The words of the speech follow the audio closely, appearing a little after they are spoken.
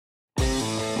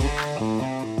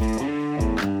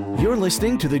You're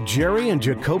listening to the Jerry and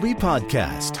Jacobe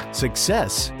podcast,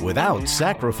 Success Without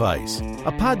Sacrifice,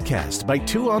 a podcast by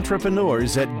two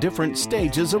entrepreneurs at different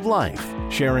stages of life,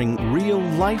 sharing real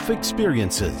life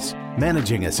experiences,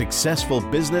 managing a successful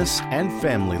business and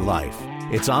family life.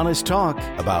 It's honest talk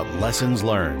about lessons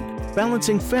learned,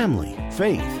 balancing family,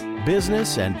 faith,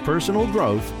 business, and personal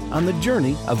growth on the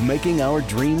journey of making our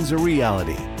dreams a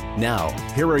reality. Now,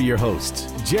 here are your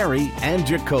hosts, Jerry and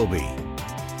Jacobe.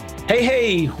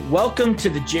 Hey, welcome to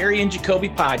the Jerry and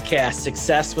Jacobe podcast,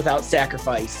 Success Without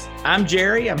Sacrifice. I'm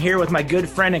Jerry. I'm here with my good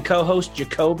friend and co-host,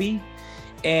 Jacobe.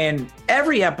 And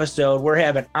every episode, we're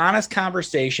having honest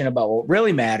conversation about what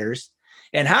really matters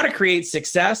and how to create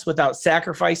success without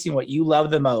sacrificing what you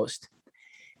love the most.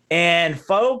 And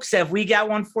folks, if we got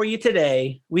one for you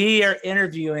today, we are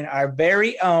interviewing our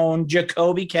very own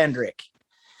Jacobe Kendrick.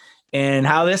 And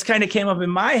how this kind of came up in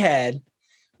my head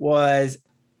was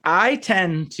I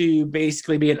tend to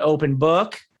basically be an open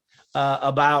book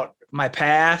about my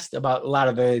past, about a lot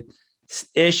of the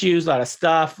issues, a lot of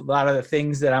stuff, a lot of the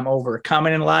things that I'm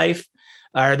overcoming in life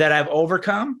or that I've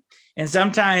overcome. And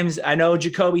sometimes I know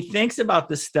Jacobe thinks about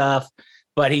this stuff,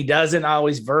 but he doesn't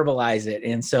always verbalize it.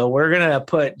 And so we're going to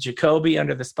put Jacobe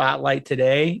under the spotlight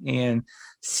today and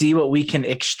see what we can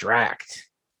extract.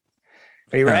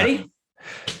 Are you ready?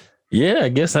 Yeah, I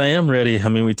guess I am ready. I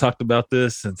mean, we talked about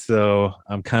this, and so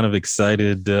I'm kind of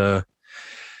excited to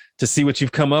see what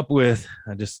you've come up with.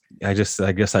 I guess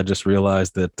I just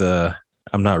realized that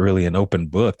I'm not really an open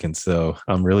book, and so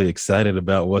I'm really excited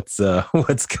about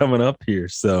what's coming up here.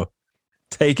 So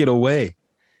take it away.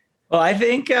 Well, I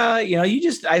think I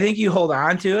think you hold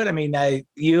on to it. I mean,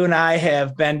 you and I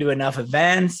have been to enough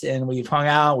events, and we've hung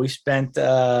out. We've spent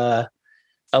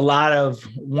a lot of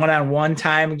one-on-one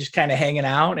time just kind of hanging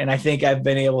out. And I think I've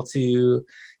been able to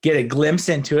get a glimpse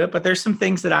into it, but there's some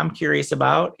things that I'm curious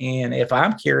about. And if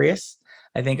I'm curious,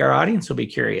 I think our audience will be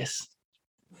curious.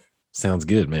 Sounds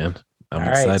good, man. I'm All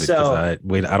excited right,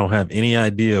 because I don't have any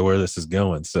idea where this is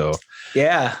going. So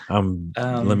yeah,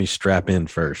 let me strap in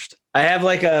first. I have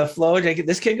like a flow.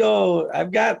 This could go,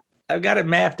 I've got it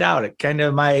mapped out. It kind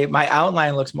of, my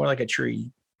outline looks more like a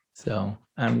tree. So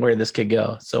on where this could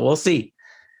go. So we'll see.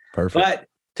 Perfect. But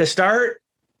to start,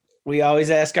 we always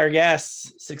ask our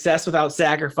guests, success without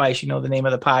sacrifice, the name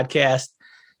of the podcast.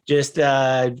 Just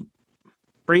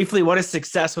briefly, what does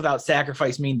success without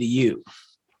sacrifice mean to you?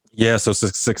 Yeah, so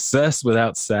success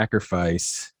without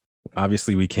sacrifice,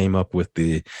 obviously we came up with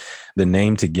the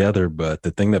name together, but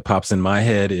the thing that pops in my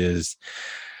head is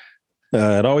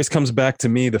it always comes back to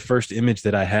me. The first image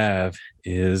that I have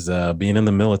is being in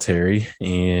the military.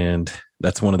 And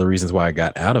that's one of the reasons why I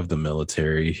got out of the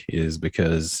military is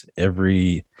because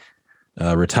every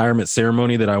retirement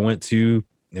ceremony that I went to,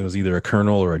 it was either a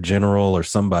colonel or a general or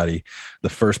somebody. The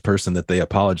first person that they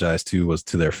apologized to was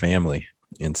to their family.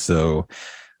 And so,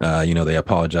 they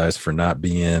apologized for not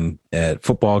being at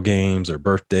football games or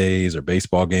birthdays or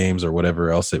baseball games or whatever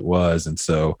else it was. And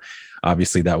so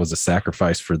obviously that was a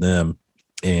sacrifice for them.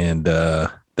 And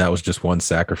that was just one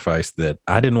sacrifice that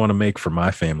I didn't want to make for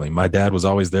my family. My dad was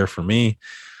always there for me.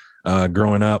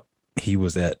 Growing up,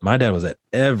 my dad was at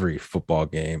every football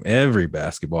game, every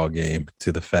basketball game,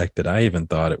 to the fact that I even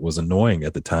thought it was annoying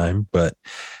at the time. But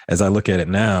as I look at it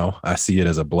now, I see it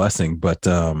as a blessing. But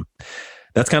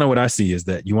that's kind of what I see, is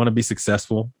that you want to be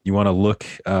successful. You want to look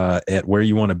at where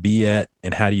you want to be at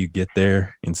and how do you get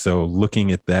there. And so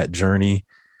looking at that journey,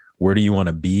 where do you want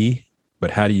to be? But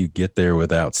how do you get there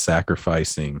without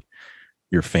sacrificing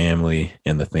your family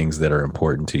and the things that are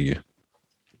important to you?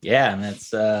 Yeah, and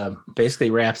that's basically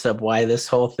wraps up how this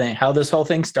whole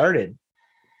thing started.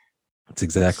 That's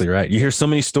exactly right. You hear so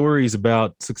many stories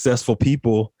about successful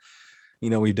people.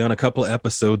 We've done a couple of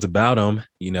episodes about them.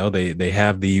 They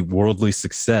have the worldly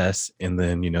success, and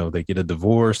then, they get a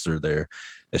divorce or they're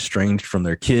estranged from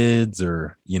their kids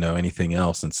or, anything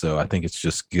else. And so I think it's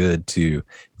just good to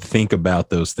think about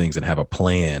those things and have a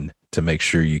plan to make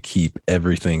sure you keep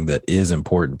everything that is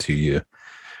important to you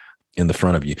in the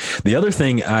front of you. The other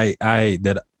thing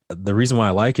the reason why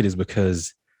I like it is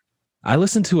because I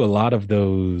listen to a lot of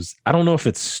those. I don't know if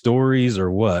it's stories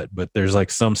or what, but there's like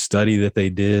some study that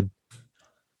they did.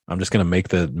 I'm just going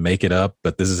to make it up,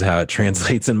 but this is how it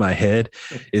translates in my head,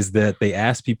 is that they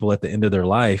ask people at the end of their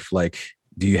life, like,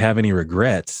 do you have any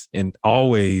regrets? And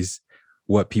always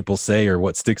what people say, or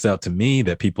what sticks out to me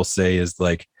that people say, is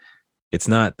like, it's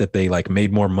not that they like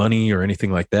made more money or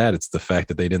anything like that. It's the fact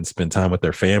that they didn't spend time with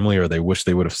their family, or they wish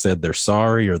they would have said they're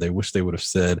sorry, or they wish they would have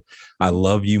said, I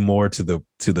love you more to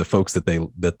the folks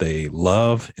that they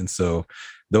love. And so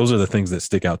those are the things that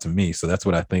stick out to me. So that's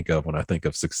what I think of when I think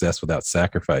of success without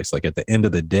sacrifice. Like at the end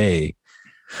of the day,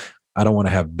 I don't want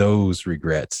to have those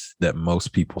regrets that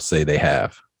most people say they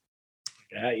have.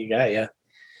 Yeah, you got ya.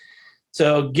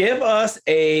 So give us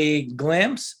a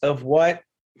glimpse of what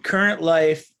current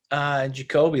life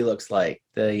Jacobe looks like.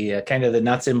 The kind of the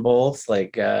nuts and bolts,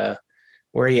 like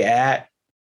where you at,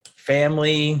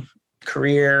 family,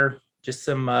 career, just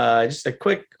a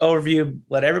quick overview.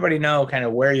 Let everybody know kind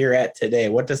of where you're at today.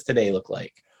 What does today look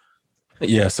like?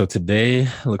 Yeah, so today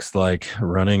looks like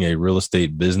running a real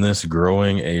estate business,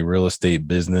 growing a real estate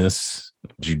business,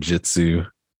 jiu-jitsu,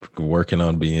 working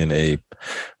on being a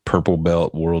purple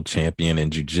belt world champion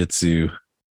in jiu-jitsu,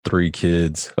 3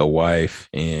 kids, a wife,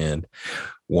 and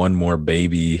one more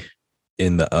baby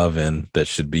in the oven that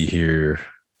should be here.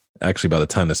 Actually, by the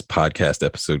time this podcast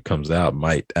episode comes out,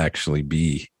 might actually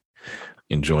be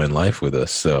enjoying life with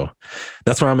us. So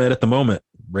that's where I'm at the moment,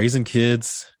 raising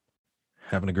kids,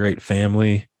 having a great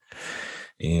family,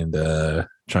 and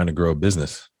trying to grow a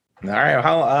business. All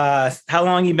right. How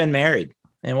long you been married,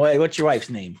 and what's your wife's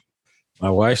name? My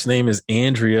wife's name is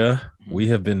Andrea. We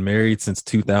have been married since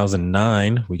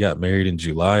 2009. We got married in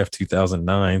July of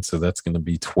 2009, so that's going to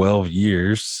be 12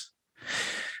 years.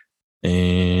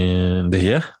 And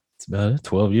yeah, that's about it.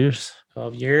 12 years.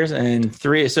 12 years and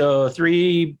three kids.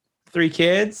 3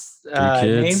 kids.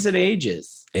 Names and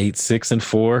ages. 8, 6, and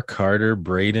 4, Carter,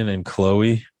 Braden, and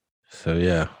Chloe. So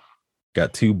yeah,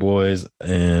 got 2 boys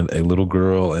and a little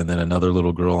girl, and then another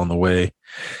little girl on the way.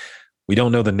 We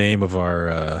don't know the name of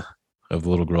our of the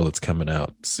little girl that's coming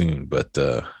out soon, but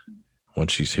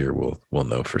once she's here, we'll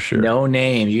know for sure. No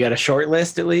name. You got a short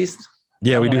list at least?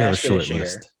 Yeah, we do have a short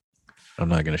list. I'm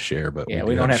not going to share, but yeah,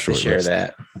 we don't have to share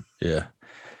that. Yeah.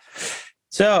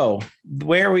 So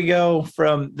where we go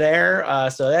from there?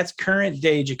 So that's current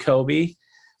day Jacobe.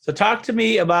 So talk to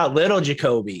me about little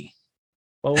Jacobe.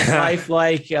 What was life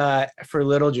like for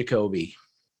little Jacobe?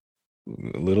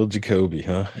 Little Jacobe,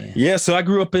 huh? Yeah. So I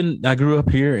grew up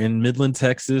here in Midland,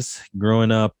 Texas.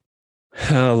 Growing up,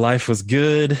 life was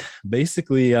good.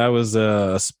 Basically, I was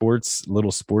a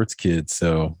little sports kid.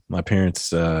 So my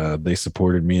parents they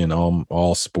supported me in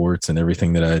all sports and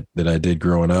everything that I did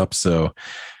growing up. So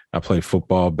I played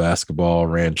football, basketball,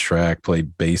 ran track,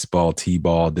 played baseball,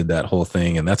 t-ball, did that whole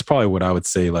thing. And that's probably what I would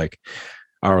say, like,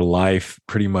 our life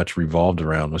pretty much revolved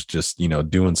around, was just,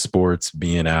 doing sports,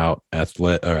 being out,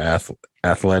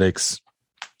 athletics.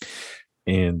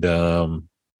 And, I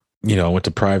went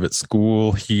to private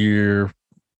school here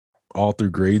all through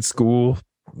grade school,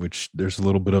 which there's a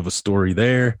little bit of a story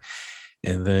there.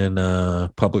 And then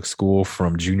public school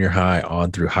from junior high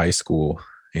on through high school.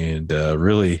 And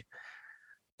really,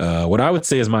 what I would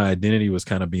say is my identity was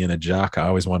kind of being a jock. I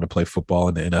always wanted to play football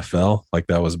in the NFL. Like,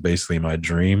 that was basically my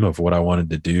dream of what I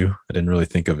wanted to do. I didn't really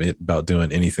think of it about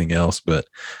doing anything else but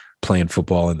playing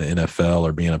football in the NFL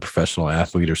or being a professional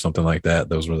athlete or something like that.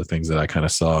 Those were the things that I kind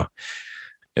of saw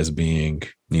as being,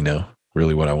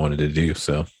 really what I wanted to do.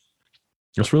 So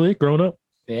that's really it growing up.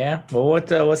 Yeah. Well,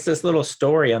 what's this little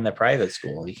story on the private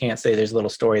school? You can't say there's a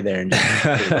little story there.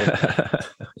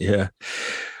 Yeah.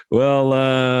 Well,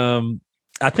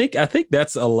 I think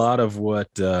that's a lot of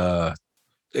what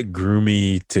grew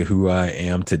me to who I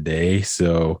am today.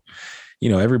 So,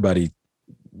 everybody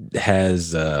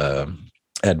has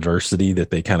adversity that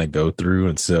they kind of go through.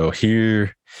 And so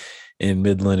here in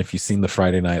Midland, if you've seen the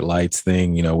Friday Night Lights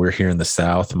thing, we're here in the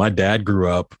South. My dad grew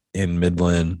up in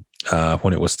Midland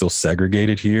when it was still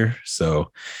segregated here.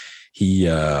 So he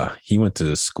went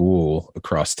to school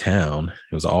across town.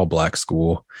 It was an all black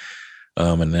school.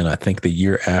 And then I think the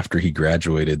year after he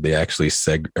graduated, they actually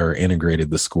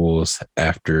integrated the schools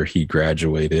after he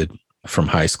graduated from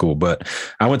high school. But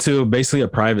I went to basically a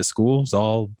private school. It was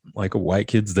all like white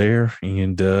kids there.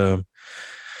 And, there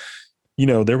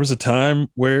was a time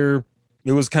where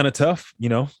it was kind of tough,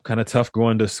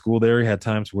 going to school there. We had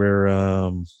times where,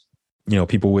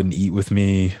 people wouldn't eat with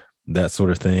me, that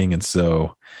sort of thing. And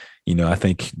so, I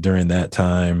think during that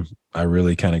time, I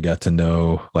really kind of got to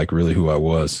know, like, really who I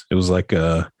was. It was like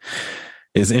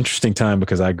it's an interesting time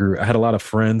because I had a lot of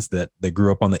friends that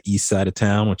grew up on the east side of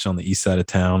town, which on the east side of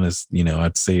town is,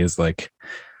 I'd say is like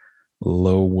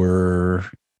lower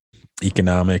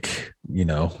economic,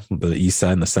 the east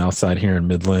side and the south side here in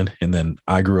Midland. And then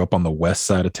I grew up on the west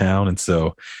side of town. And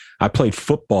so I played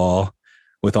football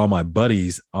with all my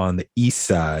buddies on the east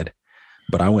side,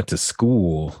 but I went to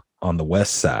school on the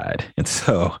west side. And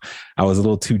so I was a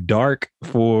little too dark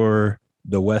for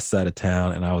the west side of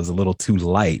town, and I was a little too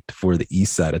light for the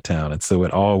east side of town. And so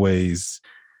it always,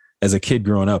 as a kid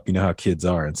growing up, you know how kids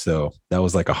are. And so that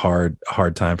was like a hard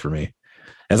time for me.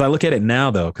 As I look at it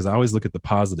now, though, because I always look at the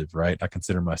positive, right? I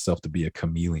consider myself to be a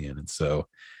chameleon. And so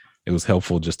it was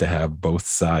helpful just to have both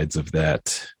sides of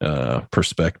that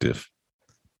perspective.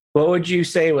 What would you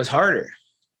say was harder?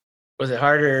 Was it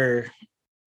harder?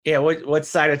 Yeah. What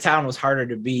side of town was harder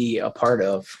to be a part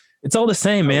of? It's all the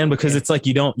same, man, because it's like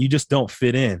you just don't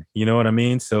fit in. You know what I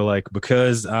mean? So like,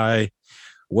 because I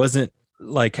wasn't,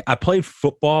 like, I played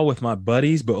football with my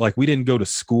buddies, but like we didn't go to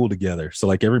school together. So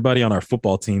like everybody on our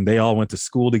football team, they all went to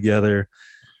school together.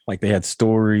 Like they had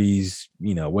stories,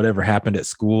 you know, whatever happened at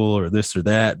school or this or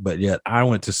that. But yet I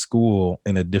went to school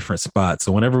in a different spot.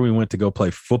 So whenever we went to go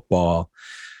play football,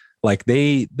 like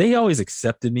they always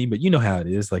accepted me, but you know how it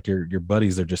is. Like your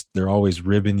buddies are they're always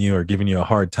ribbing you or giving you a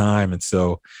hard time. And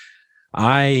so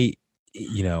I've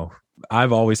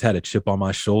always had a chip on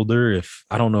my shoulder. If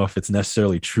I don't know if it's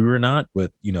necessarily true or not,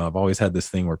 but you know, I've always had this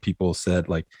thing where people said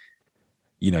like,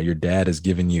 you know, your dad has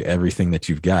given you everything that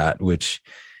you've got, which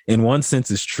in one sense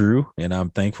is true. And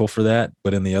I'm thankful for that.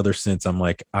 But in the other sense, I'm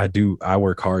like, I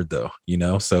work hard though, you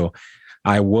know? So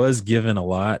I was given a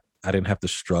lot. I didn't have to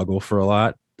struggle for a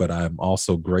lot, but I'm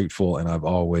also grateful. And I've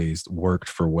always worked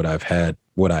for what I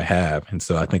have. And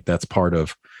so I think that's part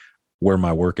of where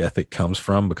my work ethic comes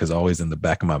from, because always in the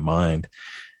back of my mind,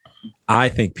 I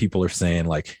think people are saying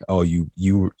like, oh, you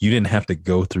didn't have to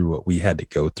go through what we had to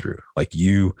go through. Like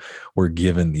you were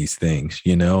given these things,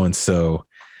 you know? And so,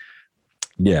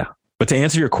 yeah. But to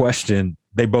answer your question,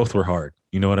 they both were hard.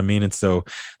 You know what I mean? And so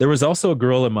there was also a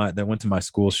girl that went to my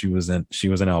school. She was an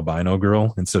albino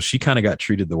girl. And so she kind of got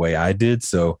treated the way I did.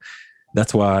 So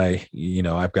that's why, you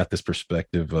know, I've got this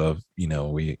perspective of, you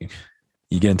know,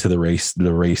 you get into the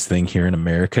race thing here in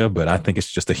America, but I think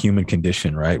it's just a human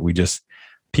condition, right?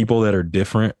 People that are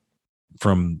different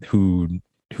from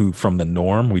from the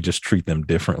norm, we just treat them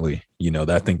differently. You know,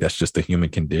 I think that's just a human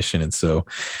condition. And so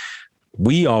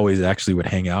we always actually would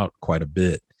hang out quite a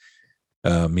bit,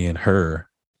 me and her,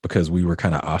 because we were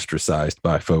kind of ostracized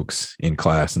by folks in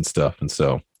class and stuff. And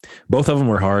so both of them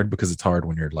were hard, because it's hard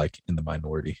when you're like in the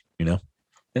minority, you know?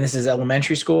 And this is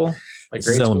elementary school? This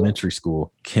is elementary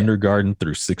school, kindergarten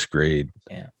through 6th grade.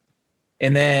 Yeah.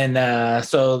 And then,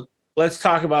 so let's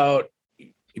talk about,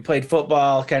 you played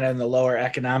football kind of in the lower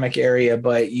economic area,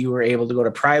 but you were able to go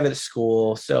to private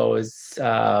school. So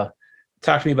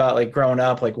talk to me about like growing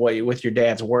up, like what with your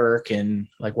dad's work and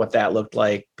like what that looked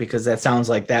like, because that sounds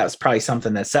like that was probably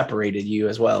something that separated you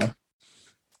as well.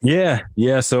 Yeah.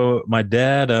 Yeah. So my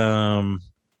dad,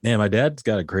 my dad's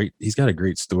got a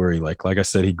great story. Like I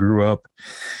said, he grew up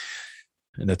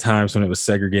in the times when it was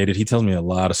segregated. He tells me a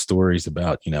lot of stories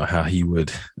about, you know, how he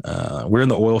would, we're in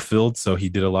the oil field. So he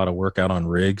did a lot of work out on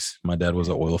rigs. My dad was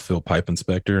an oil field pipe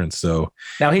inspector. And so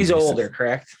now he's older,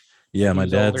 correct? Yeah. My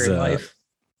dad's,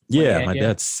 my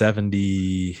dad's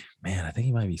 70, man, I think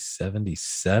he might be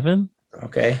 77.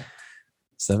 Okay.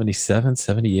 77,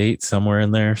 78, somewhere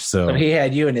in there. So he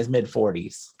had you in his mid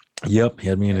 40s. Yep. He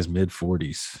had me in his mid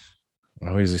 40s. I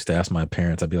always used to ask my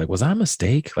parents, I'd be like, was I a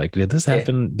mistake? Like, did this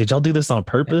happen? Yeah. Did y'all do this on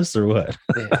purpose or what?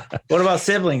 Yeah. What about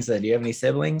siblings then? Do you have any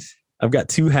siblings? I've got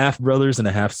 2 half brothers and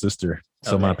a half sister.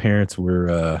 So my parents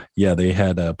were, they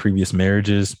had previous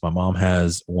marriages. My mom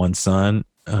has 1 son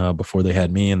before they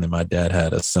had me. And then my dad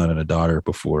had a son and a daughter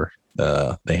before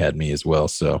they had me as well.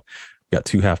 So got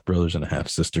 2 half brothers and a half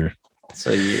sister.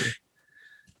 So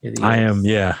I am,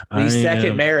 yeah. The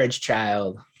second marriage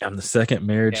child. I'm the second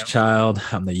marriage child.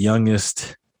 I'm the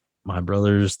youngest. My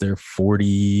brothers, they're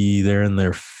 40. They're in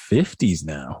their 50s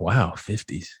now. Wow,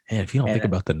 50s. Man, if you don't think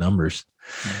about the numbers.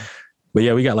 Yeah. But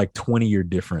yeah, we got like 20-year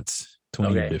difference.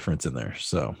 20-year difference in there.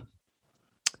 So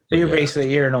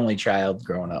you're an only child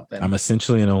growing up then. I'm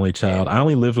essentially an only child. I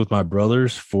only lived with my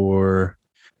brothers for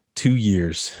 2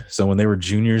 years. So when they were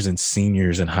juniors and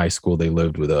seniors in high school, they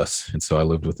lived with us. And so I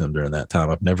lived with them during that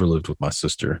time. I've never lived with my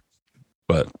sister,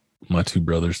 but my 2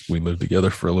 brothers, we lived together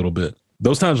for a little bit.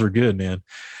 Those times were good, man.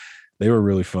 They were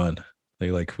really fun.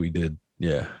 We did.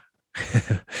 Yeah.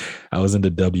 I was into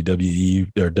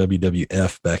WWE or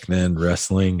WWF back then,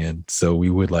 wrestling. And so we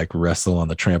would like wrestle on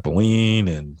the trampoline,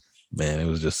 and man, it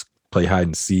was just play hide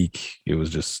and seek. It was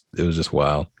just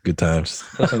wild. Good times.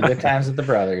 Some good times with the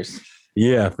brothers.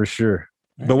 Yeah, for sure.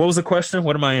 But what was the question?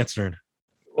 What am I answering?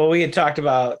 Well, we had talked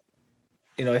about,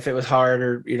 you know, if it was hard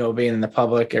or, you know, being in the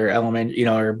public or elementary, you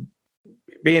know, or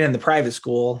being in the private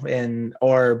school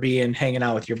or being hanging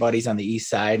out with your buddies on the east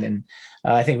side. And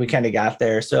I think we kind of got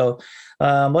there. So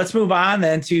let's move on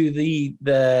then to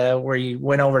the where you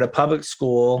went over to public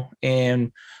school.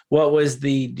 And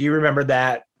do you remember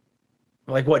that?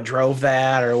 Like what drove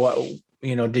that, or what,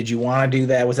 did you want to do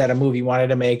that? Was that a move you wanted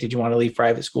to make? Did you want to leave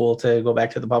private school to go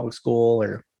back to the public school,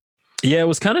 or? Yeah, it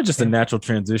was kind of just a natural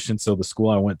transition. So the school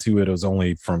I went to, it was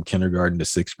only from kindergarten to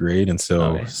sixth grade. And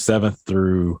so seventh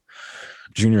through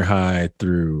junior high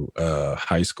through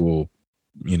high school,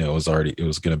 it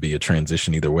was going to be a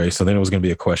transition either way. So then it was going to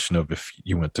be a question of if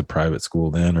you went to private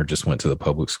school then or just went to the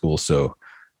public school. So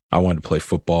I wanted to play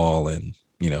football and,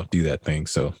 do that thing.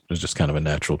 So it was just kind of a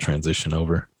natural transition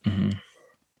over. Mm-hmm.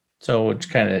 So it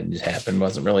kind of just happened.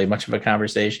 Wasn't really much of a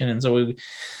conversation. And so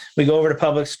we go over to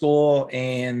public school.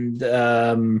 And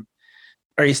are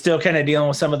you still kind of dealing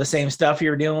with some of the same stuff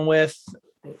you were dealing with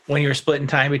when you were splitting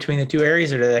time between the two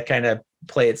areas, or did that kind of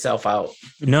play itself out?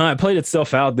 No, it played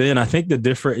itself out then. I think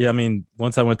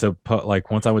once I went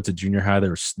to junior high,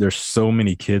 there's so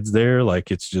many kids there.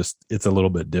 Like it's a little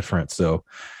bit different. So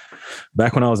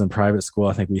back when I was in private school,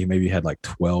 I think we maybe had like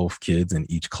 12 kids in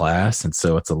each class. And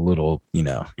so it's a little,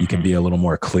 you can be a little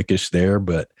more cliquish there.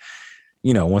 But,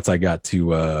 once I got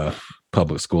to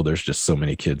public school, there's just so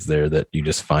many kids there that you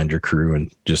just find your crew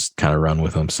and just kind of run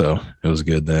with them. So it was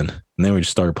good then. And then we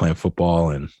just started playing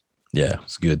football, and yeah, it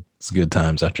was good. It's good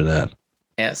times after that.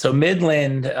 Yeah. So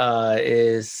Midland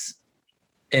is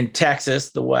in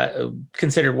Texas,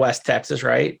 considered West Texas,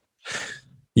 right?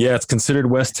 Yeah, it's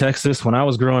considered West Texas. When I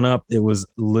was growing up, it was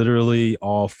literally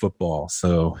all football.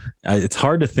 So it's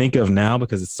hard to think of now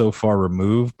because it's so far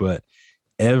removed, but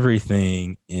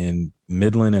everything in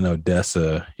Midland and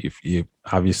Odessa,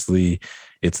 obviously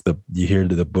you hear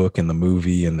the book and the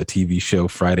movie and the TV show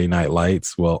Friday Night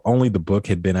Lights. Well, only the book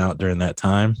had been out during that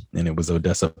time, and it was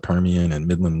Odessa Permian and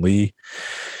Midland Lee.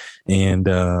 And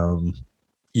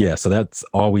so that's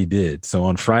all we did. So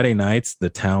on Friday nights, the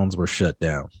towns were shut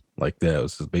down. Like that. It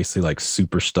was basically like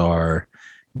Superstar.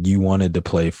 You wanted to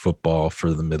play football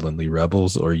for the Midland Lee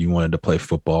Rebels, or you wanted to play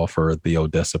football for the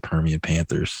Odessa Permian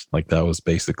Panthers. Like that was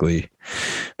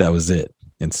it.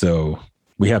 And so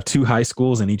we have two high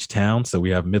schools in each town. So we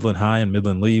have Midland High and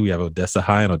Midland Lee. We have Odessa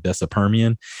High and Odessa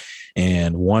Permian.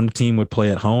 And one team would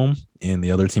play at home and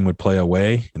the other team would play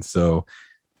away. And so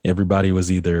everybody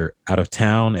was either out of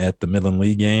town at the Midland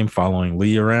Lee game following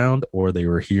Lee around, or they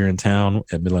were here in town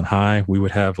at Midland High. We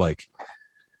would have when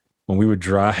we would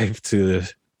drive to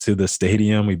the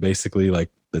stadium, we basically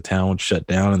the town would shut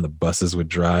down and the buses would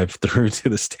drive through to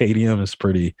the stadium. It's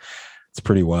pretty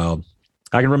wild.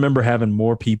 I can remember having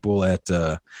more people at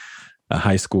a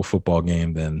high school football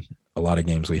game than a lot of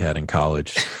games we had in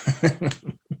college.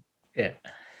 Yeah.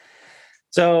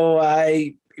 So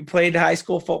I played high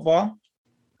school football.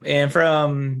 And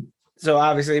so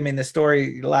obviously, the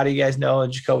story, a lot of you guys know,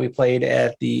 Jacobe played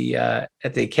at the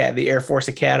Air Force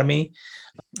Academy.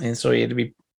 And so you had to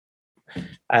be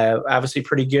obviously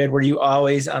pretty good. Were you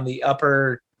always on the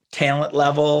upper talent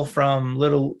level from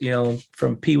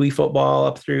from Pee Wee football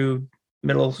up through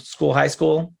middle school, high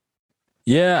school?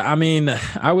 Yeah.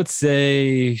 I would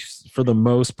say for the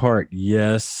most part,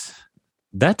 yes.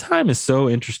 That time is so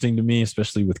interesting to me,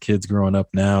 especially with kids growing up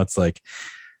now. It's like,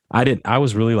 I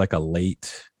was really like a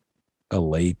late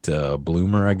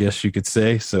bloomer, I guess you could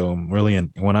say. So really,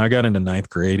 when I got into ninth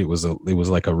grade, it was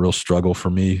like a real struggle for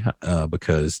me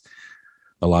because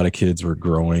a lot of kids were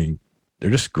growing. They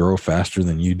just grow faster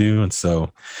than you do. And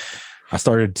so I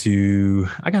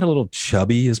got a little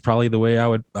chubby is probably the way I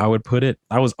would put it.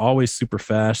 I was always super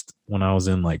fast when I was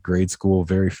in grade school,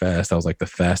 very fast. I was like the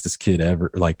fastest kid ever,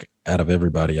 out of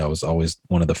everybody. I was always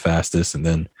one of the fastest. And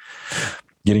then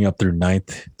getting up through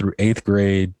ninth through eighth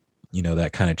grade,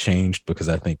 that kind of changed because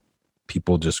I think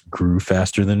people just grew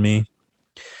faster than me.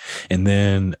 And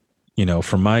then,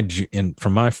 from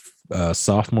my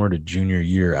sophomore to junior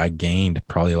year, I gained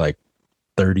probably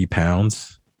 30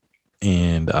 pounds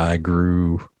and I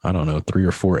grew, 3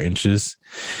 or 4 inches,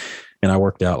 and I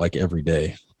worked out every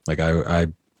day. I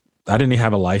didn't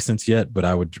have a license yet, but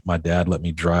my dad let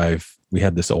me drive. We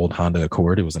had this old Honda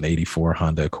Accord. It was an 84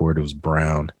 Honda Accord. It was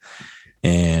brown.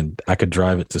 And I could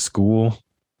drive it to school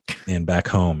and back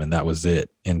home, and that was it.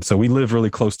 And so we lived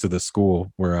really close to the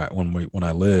school when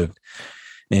I lived,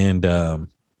 and the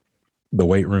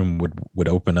weight room would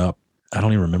open up. I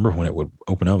don't even remember when it would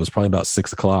open up. It was probably about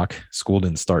 6:00. School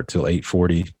didn't start till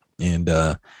 8:40,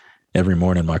 and every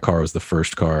morning my car was the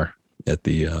first car at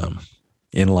the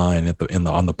in line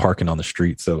on the parking on the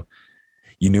street. So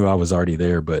you knew I was already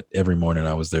there, but every morning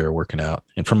I was there working out.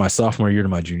 And from my sophomore year to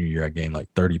my junior year, I gained like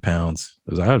 30 pounds.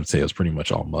 I would say it was pretty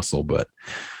much all muscle, but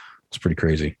it's pretty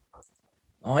crazy.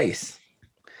 Nice.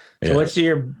 Yeah. So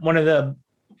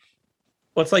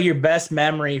what's like your best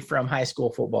memory from high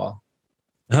school football?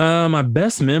 My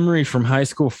best memory from high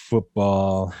school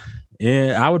football,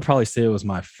 I would probably say it was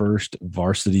my first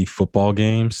varsity football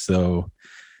game. So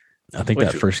I think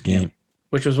that first game.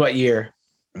 Which was what year?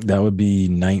 That would be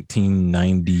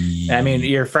 1990. I mean,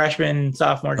 your freshman,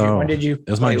 sophomore, junior. When did you? It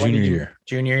was my junior year.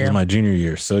 Junior year? It was my junior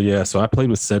year. So, yeah. So I played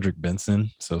with Cedric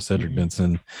Benson. So Cedric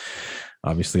Benson,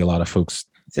 obviously a lot of folks.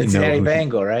 Cincinnati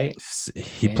Bengal, right?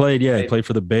 He played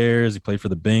for the Bears. He played for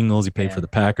the Bengals. He played for the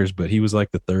Packers. But he was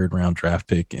like the 3rd round draft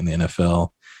pick in the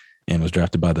NFL and was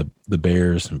drafted by the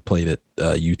Bears and played at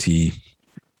UT.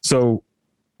 So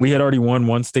we had already won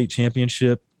one state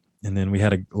championship. And then we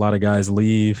had a lot of guys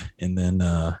leave. And then,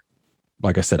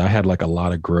 like I said, I had like a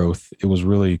lot of growth. It was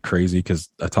really crazy because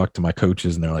I talked to my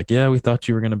coaches and they're like, yeah, we thought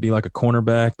you were going to be like a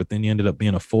cornerback, but then you ended up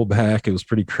being a fullback. It was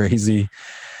pretty crazy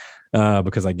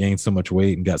because I gained so much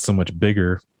weight and got so much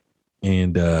bigger.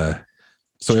 And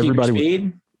so everybody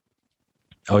speed?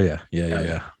 Oh, yeah.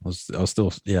 I was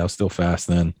still fast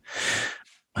then.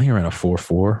 I think I ran a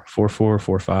 4.4,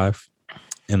 4.5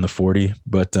 in the 40.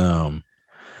 But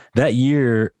that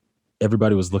year,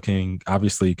 everybody was looking,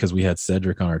 obviously, because we had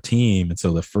Cedric on our team. And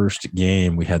so the first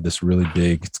game, we had this really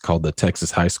big, it's called the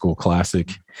Texas High School Classic.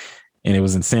 And it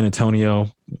was in San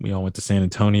Antonio. We all went to San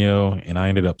Antonio, and I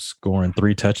ended up scoring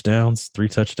 3 touchdowns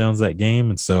that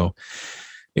game. And so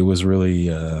it was really,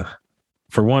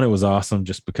 for one, it was awesome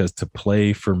just because to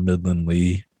play for Midland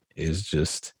Lee is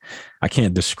just, I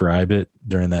can't describe it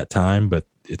during that time, but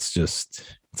it's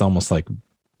almost like,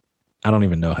 I don't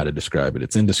even know how to describe it.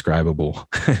 It's indescribable.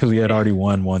 We had already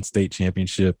won one state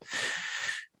championship.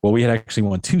 Well, we had actually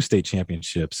won 2 state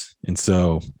championships. And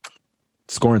so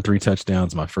scoring 3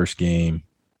 touchdowns my first game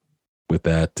with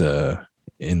that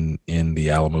in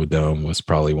the Alamo Dome was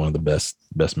probably one of the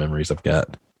best memories I've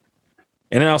got.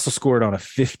 And I also scored on a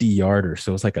 50-yarder.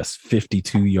 So it was like a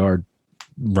 52-yard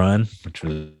run, which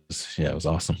was, it was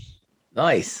awesome.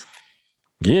 Nice.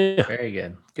 Yeah. Very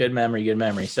good. Good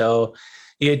memory. So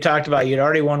you had talked about you'd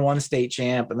already won one state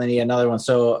champ and then you had another one.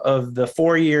 So of the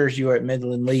 4 years you were at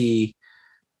Midland Lee,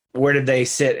 where did they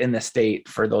sit in the state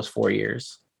for those 4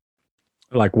 years?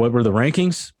 Like what were the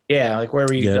rankings? Yeah. Like where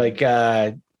were you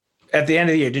at the end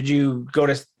of the year? Did you go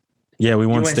to? Yeah, we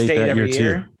won state that year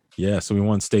too. Yeah. So we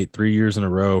won state 3 years in a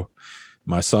row.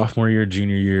 My sophomore year,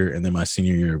 junior year, and then my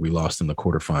senior year, we lost in the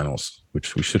quarterfinals,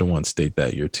 which we should have won state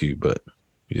that year too, but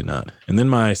we did not. And then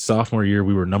my sophomore year,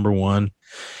 we were number 1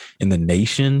 in the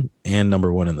nation and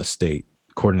number 1 in the state,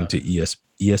 according to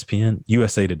ESPN,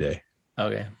 USA Today.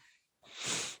 Okay.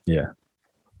 Yeah.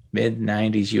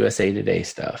 Mid-90s USA Today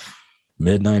stuff.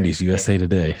 Mid-90s USA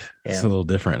Today. Yeah. It's a little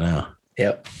different now.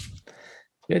 Yep.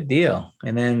 Good deal.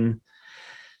 And then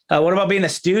what about being a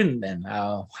student then?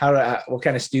 What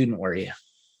kind of student were you?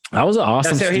 I was an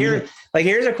awesome student.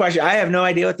 Here's a question. I have no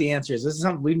idea what the answer is. This is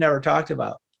something we've never talked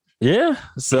about. Yeah.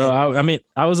 So,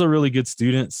 I was a really good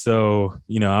student. So,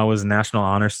 I was National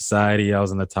Honor Society. I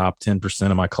was in the top 10%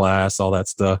 of my class, all that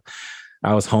stuff.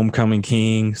 I was homecoming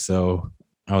king. So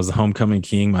I was the homecoming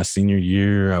king my senior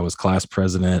year. I was class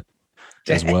president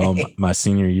as well my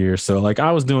senior year. So like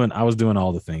I was doing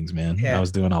all the things, man. Yeah. I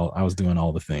was doing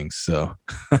all the things. So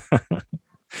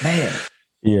man.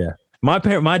 Yeah.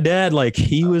 My dad, like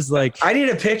he was like, I need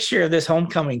a picture of this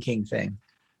homecoming king thing.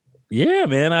 Yeah,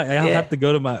 man. I'll have to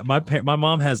go to my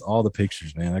mom has all the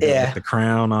pictures, man. I got like the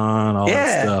crown on, all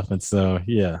that stuff. And so,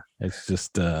 yeah, it's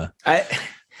just, I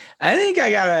think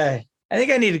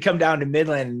I need to come down to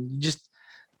Midland.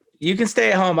 You can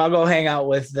stay at home. I'll go hang out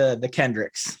with the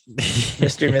Kendricks,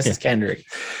 Mr. and Mrs. Kendrick.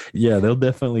 Yeah, they'll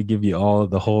definitely give you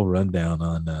the whole rundown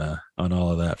on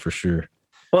all of that for sure.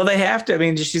 Well, they have to. I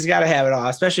mean, she's got to have it all,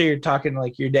 especially you're talking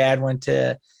like your dad went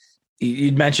to,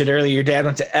 you'd mentioned earlier, your dad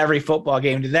went to every football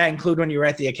game. Did that include when you were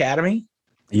at the academy?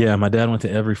 Yeah, my dad went to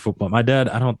every football. My dad,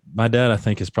 I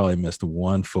think, has probably missed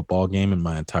one football game in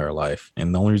my entire life.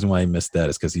 And the only reason why he missed that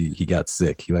is because he got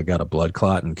sick. He got a blood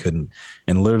clot and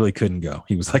literally couldn't go.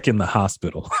 He was like in the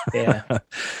hospital. Yeah.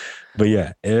 But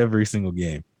yeah, every single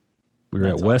game. We were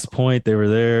at West Point. They were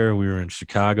there. We were in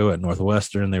Chicago at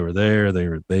Northwestern. They were there.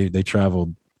 They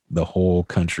traveled the whole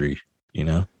country,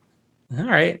 All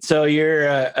right. So you're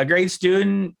a great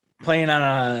student playing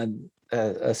on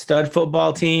a stud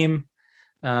football team.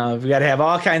 We got to have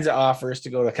all kinds of offers to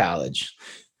go to college.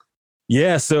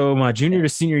 Yeah. So my junior to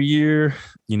senior year,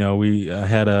 we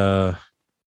had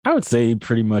I would say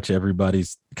pretty much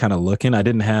everybody's kind of looking. I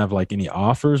didn't have like any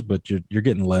offers, but you're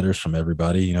getting letters from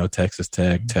everybody, Texas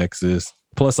Tech, Texas,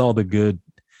 plus all the good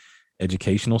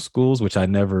educational schools, which I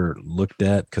never looked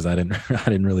at because I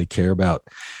didn't really care about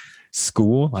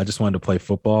school. I just wanted to play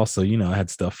football. So, I had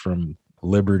stuff from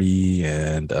Liberty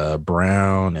and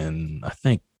Brown, and I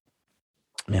think,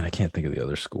 man, I can't think of the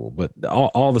other school, but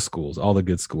all the schools, all the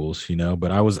good schools,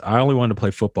 but I only wanted to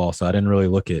play football. So I didn't really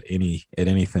look at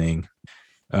anything.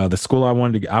 The school I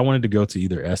wanted to go to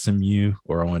either SMU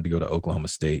or I wanted to go to Oklahoma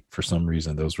State. For some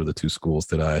reason, those were the two schools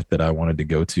that I wanted to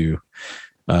go to,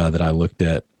 that I looked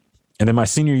at. And then my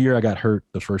senior year, I got hurt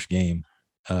the first game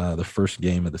of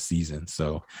the season.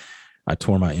 So I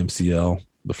tore my MCL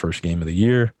the first game of the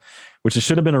year, which it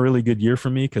should have been a really good year for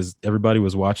me because everybody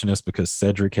was watching us because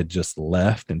Cedric had just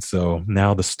left. And so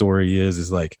now the story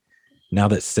is like, now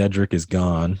that Cedric is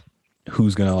gone,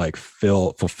 who's going to like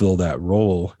fulfill that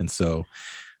role? And so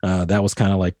that was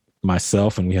kind of like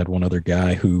myself, and we had one other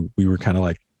guy who we were kind of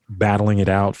like battling it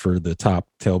out for the top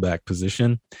tailback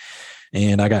position.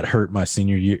 And I got hurt my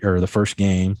senior year, or the first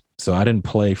game. So I didn't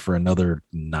play for another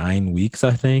 9 weeks,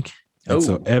 I think. And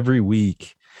so every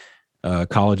week,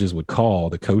 colleges would call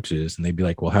the coaches and they'd be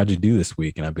like, well, how'd you do this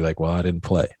week? And I'd be like, well, I didn't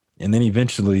play. And then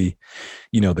eventually,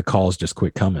 the calls just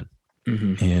quit coming.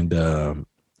 Mm-hmm. And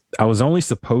I was only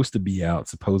supposed to be out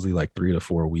supposedly like 3 to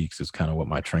 4 weeks is kind of what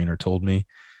my trainer told me.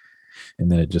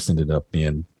 And then it just ended up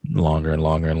being longer and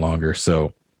longer and longer.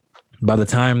 So by the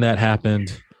time that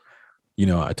happened,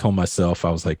 I told myself,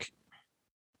 I was like,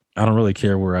 I don't really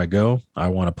care where I go. I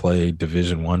want to play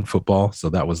Division I football. So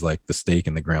that was like the stake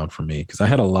in the ground for me, because I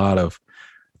had a lot of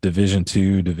Division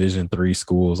II, Division III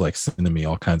schools like sending me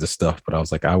all kinds of stuff. But I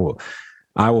was like, I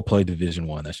will play Division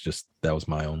I. That was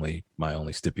my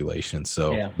only stipulation.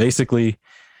 So basically,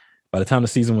 by the time the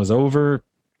season was over,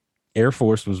 Air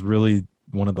Force was really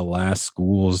one of the last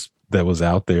schools that was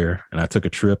out there. And I took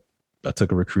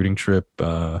a recruiting trip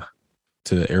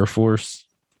to Air Force.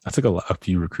 I took a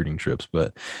few recruiting trips,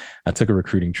 but I took a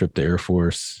recruiting trip to Air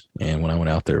Force. And when I went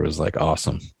out there, it was like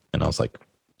awesome. And I was like,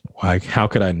 why? How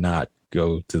could I not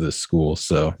go to this school?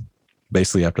 So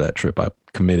basically after that trip, I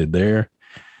committed there,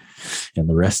 and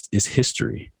the rest is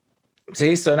history.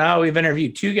 See, so now we've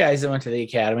interviewed two guys that went to the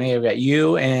academy. I've got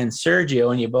you and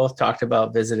Sergio, and you both talked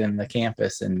about visiting the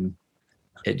campus and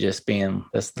it just being,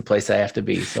 that's the place I have to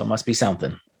be. So it must be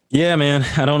something. Yeah, man.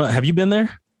 I don't know. Have you been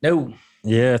there? No.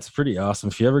 Yeah, it's pretty awesome.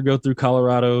 If you ever go through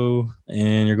Colorado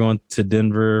and you're going to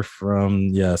Denver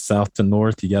from south to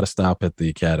north, you got to stop at the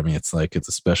academy. It's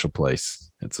a special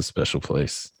place. It's a special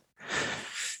place.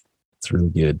 It's really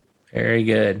good. Very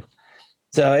good.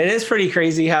 So it is pretty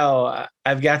crazy how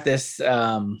I've got this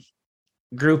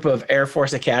group of Air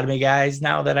Force Academy guys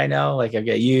now that I know. Like I've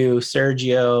got you,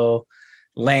 Sergio,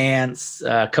 Lance,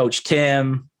 Coach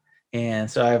Tim. And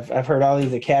so I've heard all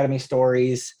these academy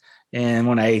stories. And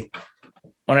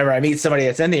whenever I meet somebody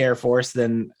that's in the Air Force,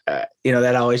 then,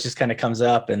 that always just kind of comes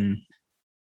up. And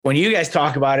when you guys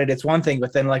talk about it, it's one thing,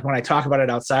 but then like when I talk about it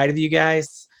outside of you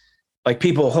guys, like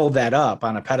people hold that up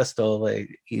on a pedestal, like,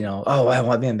 oh,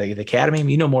 well, I'm in the academy.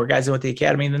 You know more guys that went to the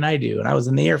academy than I do. And I was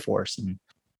in the Air Force. And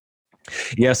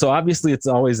yeah. So obviously it's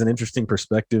always an interesting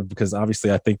perspective, because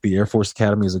obviously I think the Air Force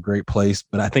Academy is a great place,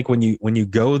 but I think when you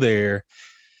go there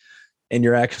and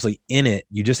you're actually in it,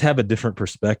 you just have a different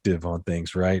perspective on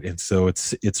things. Right. And so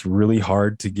it's really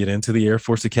hard to get into the Air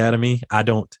Force Academy. I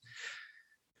don't,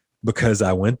 because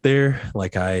I went there,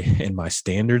 like in my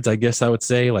standards, I guess I would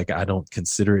say, like, I don't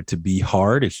consider it to be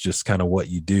hard. It's just kind of what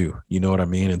you do. You know what I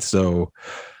mean? And so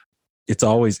it's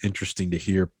always interesting to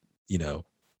hear,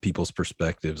 people's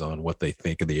perspectives on what they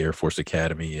think of the Air Force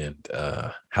Academy and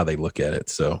how they look at it.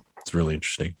 So it's really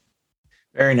interesting.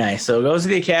 Very nice. So goes to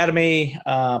the academy,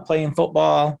 playing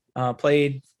football,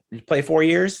 played 4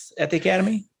 years at the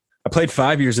academy. I played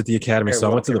 5 years at the academy.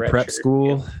 So I went to the prep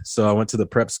school. Yeah. So I went to the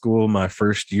prep school my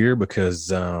first year because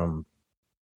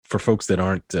for folks that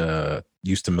aren't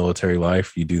used to military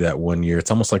life, you do that 1 year. It's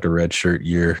almost like a red shirt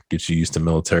year, gets you used to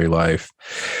military life.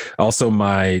 Also,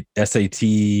 my SAT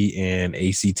and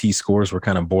ACT scores were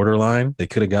kind of borderline. They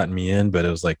could have gotten me in, but it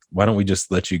was like, why don't we just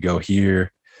let you go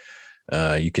here?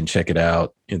 You can check it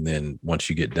out. And then once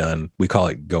you get done, we call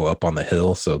it go up on the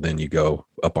hill. So then you go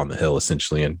up on the hill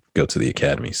essentially and go to the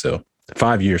academy. So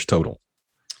 5 years total.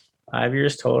 5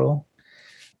 years total.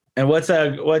 And what's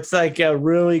like a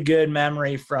really good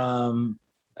memory from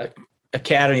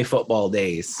academy football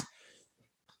days?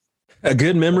 A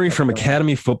good memory from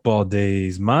academy football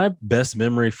days. My best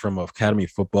memory from academy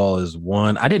football is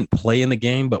one, I didn't play in the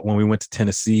game, but when we went to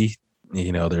Tennessee,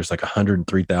 there's like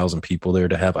 103,000 people there.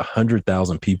 To have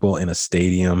 100,000 people in a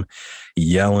stadium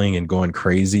yelling and going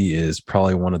crazy is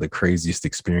probably one of the craziest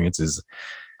experiences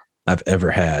I've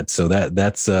ever had. So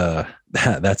that's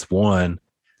one.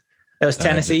 That was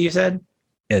Tennessee, you said?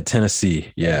 At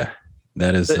Tennessee. Yeah.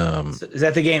 That is, is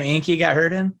that the game Inky got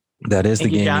hurt in? That is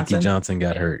Inky the game Johnson? Inky Johnson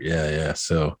got hurt. Yeah.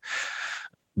 So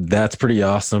that's pretty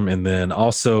awesome. And then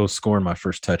also scoring my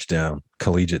first touchdown,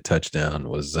 collegiate touchdown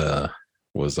was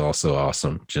also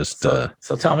awesome. So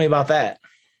tell me about that.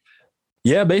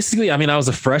 Yeah, basically, I mean, I was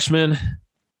a freshman.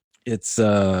 It's,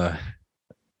 I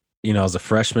was a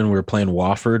freshman. We were playing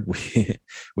Wofford,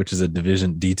 which is a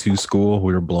Division D2 school.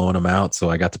 We were blowing them out. So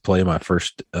I got to play my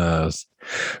first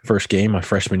game my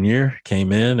freshman year,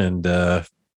 came in and,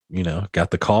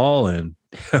 got the call and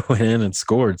went in and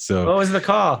scored. So what was the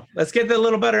call? Let's get a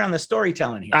little better on the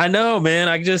storytelling here. I know, man.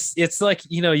 It's like,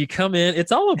 you come in,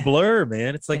 it's all a blur,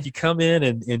 man. It's like you come in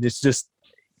and it's just,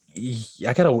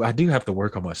 I do have to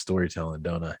work on my storytelling,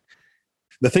 don't I?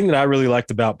 The thing that I really liked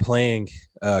about playing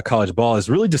college ball is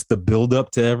really just the build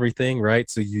up to everything, right?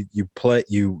 So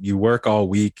you work all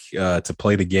week to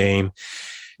play the game.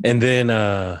 And then,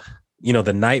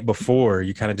 the night before,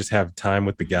 you kind of just have time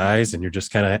with the guys and you're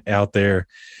just kind of out there.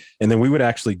 And then we would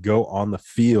actually go on the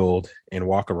field and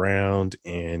walk around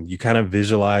and you kind of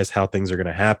visualize how things are going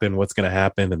to happen, what's going to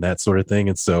happen and that sort of thing.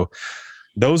 And so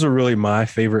those are really my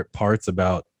favorite parts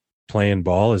about playing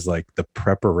ball, is like the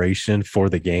preparation for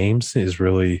the games is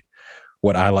really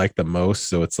what I like the most.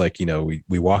 So it's like, we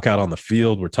walk out on the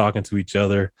field, we're talking to each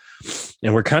other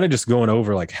and we're kind of just going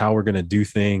over like how we're going to do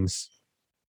things.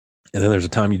 And then there's a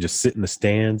time you just sit in the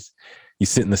stands. You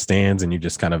sit in the stands and you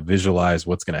just kind of visualize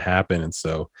what's going to happen. And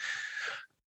so,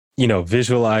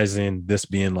 visualizing this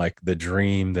being like the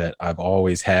dream that I've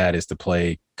always had is to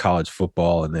play college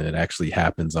football. And then it actually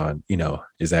happens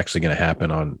is actually going to happen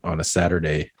on a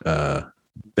Saturday, the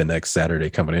next Saturday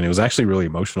coming in. It was actually really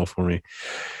emotional for me.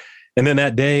 And then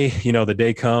that day, the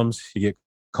day comes, you get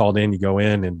called in, you go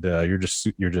in and you're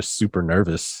just super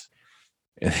nervous.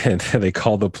 And they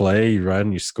call the play, you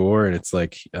run, you score. And it's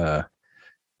like,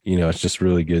 it's just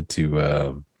really good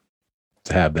to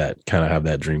have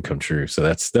that dream come true. So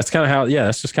that's kind of how,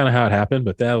 that's just kind of how it happened.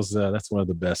 But that's one of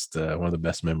the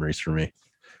best memories for me.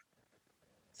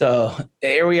 So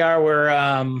here we are, we're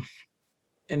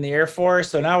in the Air Force.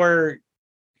 So now we're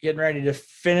getting ready to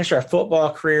finish our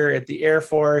football career at the Air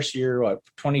Force. You're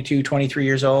 22, 23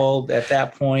 years old at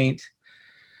that point.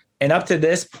 And up to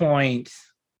this point,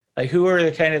 like, who are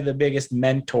the biggest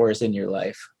mentors in your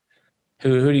life?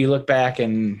 Who do you look back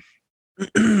and, who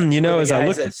are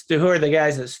the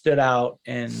guys that stood out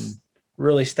and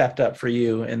really stepped up for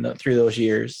you through those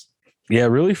years? Yeah,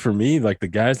 really for me, like the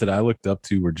guys that I looked up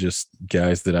to were just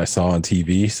guys that I saw on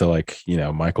TV. So like,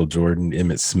 Michael Jordan,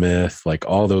 Emmitt Smith, like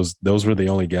all those were the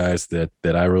only guys that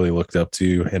I really looked up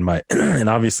to. And and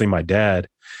obviously my dad,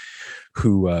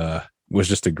 who was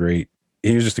just a great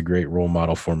role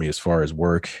model for me as far as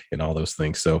work and all those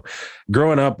things. So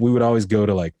growing up, we would always go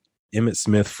to like Emmitt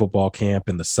Smith football camp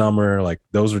in the summer. Like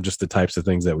those were just the types of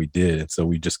things that we did. And so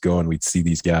we'd just go and we'd see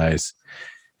these guys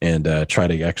and try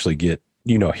to actually get,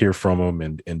 hear from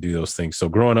them and do those things. So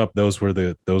growing up, those were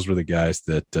the guys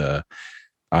that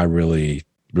I really,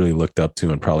 really looked up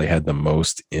to and probably had the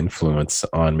most influence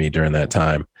on me during that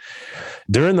time.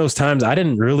 During those times, I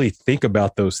didn't really think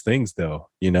about those things though,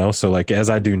 so like as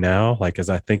I do now, like as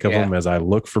I think of them, as I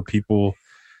look for people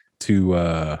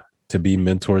to be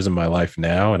mentors in my life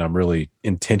now, and I'm really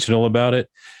intentional about it.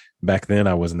 Back then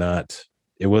it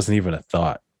wasn't even a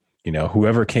thought,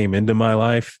 whoever came into my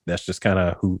life, that's just kind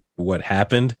of what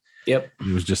happened. Yep.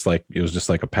 It was just like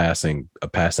a passing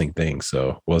thing. So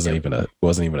it wasn't even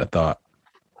a thought.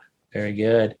 Very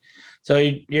good. So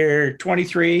you're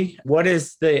 23. What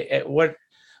is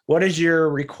your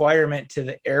requirement to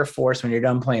the Air Force when you're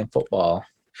done playing football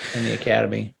in the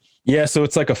academy? Yeah, so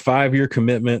it's like a 5-year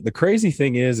commitment. The crazy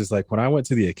thing is like when I went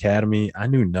to the academy, I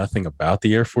knew nothing about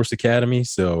the Air Force Academy.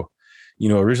 So,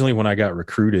 originally when I got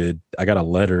recruited, I got a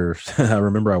letter. I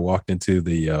remember I walked into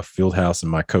the field house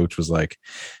and my coach was like,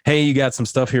 "Hey, you got some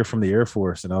stuff here from the Air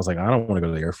Force." And I was like, "I don't want to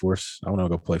go to the Air Force. I want to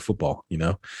go play football," And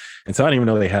so I didn't even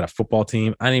know they had a football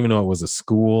team. I didn't even know it was a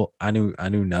school. I knew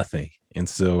nothing. And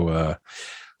so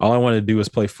all I wanted to do was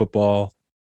play football.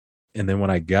 And then when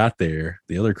I got there,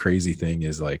 the other crazy thing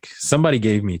is like somebody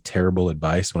gave me terrible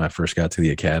advice when I first got to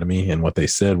the academy. And what they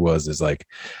said is like,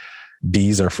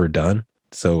 D's are for done.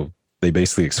 So they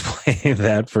basically explained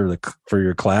that for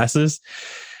your classes.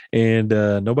 And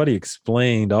nobody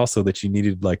explained also that you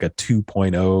needed like a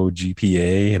 2.0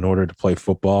 GPA in order to play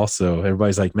football. So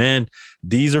everybody's like, man,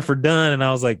 D's are for done. And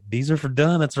I was like, D's are for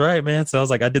done. That's right, man. So I was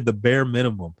like, I did the bare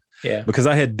minimum. Yeah. Because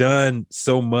I had done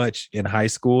so much in high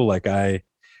school. Like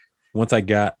once I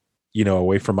got,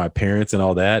 away from my parents and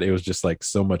all that, it was just like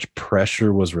so much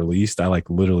pressure was released. I like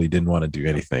literally didn't want to do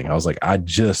anything. I was like, I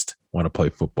just want to play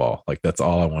football. Like that's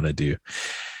all I want to do.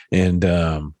 And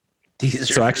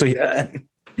so actually,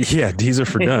 yeah, D's are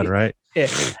for done, right? Yeah.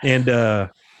 And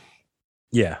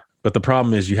yeah, but the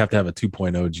problem is you have to have a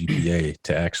 2.0 GPA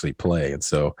to actually play. And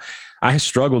so I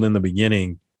struggled in the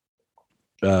beginning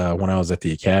when I was at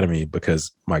the academy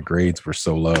because my grades were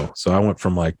so low. So I went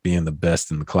from like being the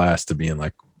best in the class to being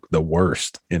like the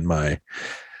worst in my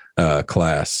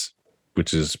class,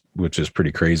 which is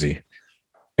pretty crazy.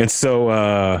 And so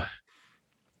I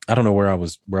don't know where I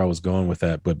was going with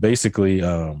that, but basically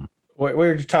what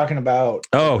were you talking about?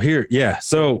 Oh, here. Yeah.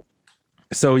 So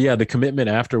yeah, the commitment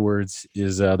afterwards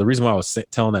is the reason why I was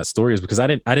telling that story is because I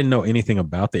didn't know anything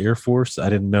about the Air Force. I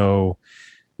didn't know,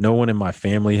 no one in my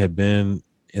family had been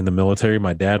in the military.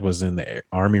 My dad was in the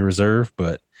Army Reserve,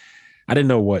 but I didn't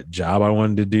know what job I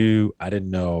wanted to do. I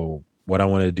didn't know what I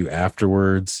wanted to do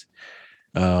afterwards.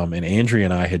 And Andrea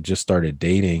and I had just started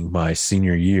dating my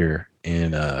senior year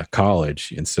in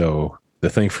college. And so the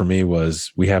thing for me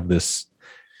was we have this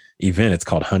event. It's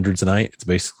called Hundreds Night. It's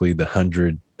basically the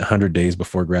 100 days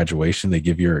before graduation. They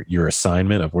give your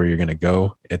assignment of where you're going to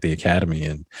go at the academy.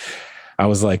 And I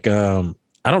was like, I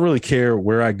don't really care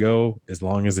where I go as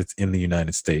long as it's in the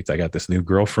United States. I got this new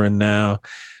girlfriend now.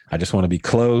 I just want to be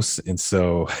close. And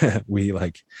so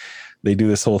they do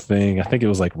this whole thing. I think it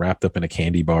was like wrapped up in a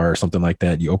candy bar or something like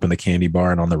that. You open the candy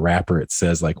bar and on the wrapper, it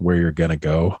says like where you're going to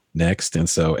go next. And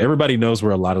so everybody knows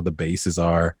where a lot of the bases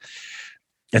are.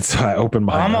 And so I opened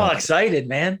my, I'm all excited,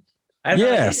 man.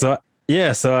 So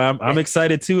I'm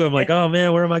excited too. I'm like, oh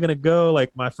man, where am I going to go?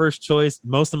 Like my first choice,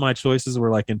 most of my choices were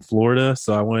like in Florida.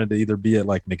 So I wanted to either be at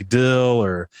like MacDill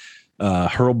or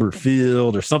Hurlburt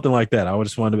Field or something like that. I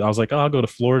was like, oh, I'll go to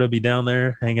Florida, be down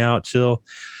there, hang out, chill.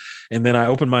 And then I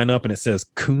opened mine up and it says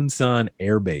Kunsan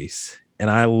Air Base. And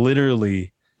I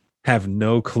literally have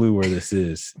no clue where this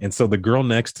is. And so the girl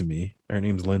next to me, her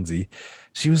name's Lindsay,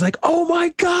 she was like, oh my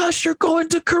gosh, you're going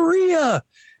to Korea.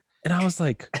 And I was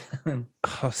like,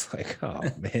 oh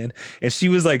man. And she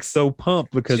was like so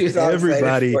pumped because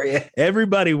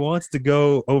everybody wants to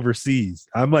go overseas.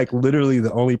 I'm like literally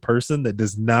the only person that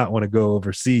does not want to go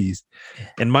overseas.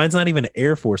 And mine's not even an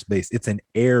Air Force base. It's an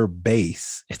air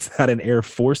base. It's not an Air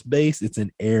Force base. It's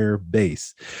an air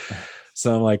base.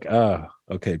 So I'm like, oh,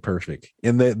 okay, perfect.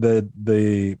 And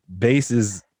the base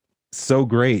is so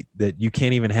great that you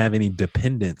can't even have any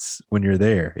dependents when you're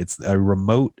there. It's a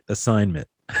remote assignment.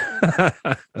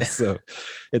 So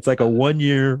it's like a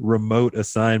 1-year remote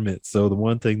assignment. So the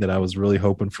one thing that I was really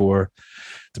hoping for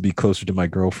to be closer to my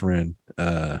girlfriend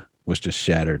was just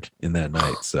shattered in that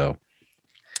night. So,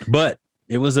 but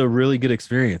it was a really good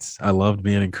experience. I loved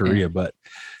being in Korea, but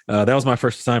that was my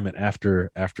first assignment after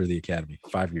the academy,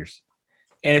 5 years.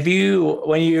 And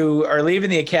when you are leaving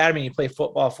the academy, you play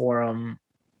football for them.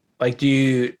 Like,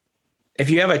 if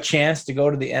you have a chance to go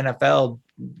to the NFL,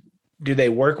 do they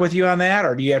work with you on that,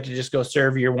 or do you have to just go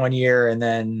serve your 1 year and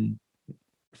then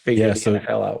figure the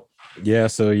NFL out? Yeah.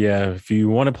 So if you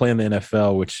want to play in the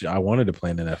NFL, which I wanted to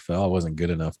play in the NFL, I wasn't good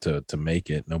enough to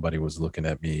make it. Nobody was looking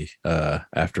at me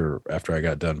after I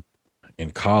got done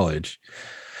in college.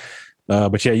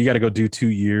 But yeah, you got to go do 2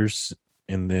 years.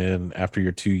 And then after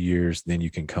your 2 years, then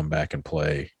you can come back and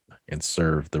play and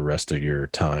serve the rest of your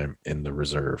time in the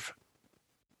reserve.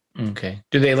 Okay.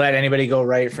 Do they let anybody go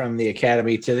right from the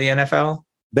academy to the NFL?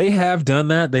 They have done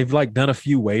that. They've like done a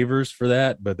few waivers for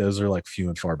that, but those are like few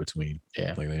and far between.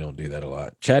 Yeah. Like they don't do that a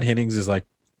lot. Chad Hennings is like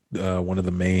one of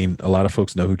the main, a lot of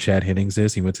folks know who Chad Hennings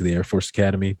is. He went to the Air Force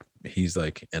Academy. He's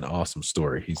like an awesome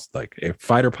story. He's like a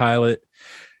fighter pilot.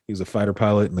 He was a fighter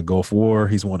pilot in the Gulf War.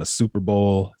 He's won a Super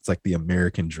Bowl. It's like the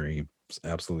American dream. It's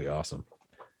absolutely awesome.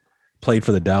 Played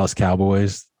for the Dallas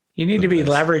Cowboys. You need to be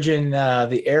leveraging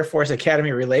the Air Force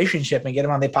Academy relationship and get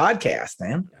him on the podcast,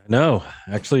 man. No,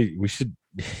 actually, we should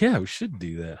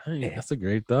do that. Hey, that's a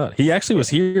great thought. He actually was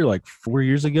here like 4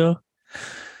 years ago.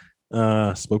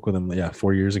 Spoke with him. Yeah,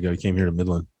 4 years ago. He came here to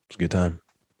Midland. It was a good time.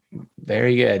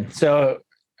 Very good. So,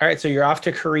 all right. So you're off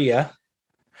to Korea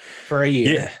for a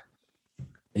year.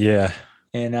 Yeah.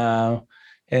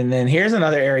 And then here's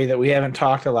another area that we haven't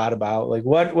talked a lot about. Like,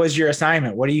 what was your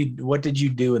assignment? What did you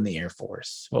do in the Air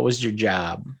Force? What was your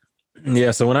job?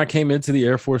 Yeah. So when I came into the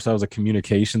Air Force, I was a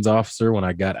communications officer. When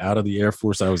I got out of the Air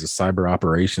Force, I was a cyber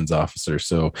operations officer.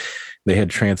 So they had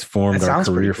transformed That our sounds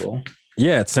career. pretty cool.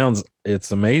 Yeah,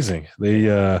 it's amazing.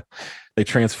 They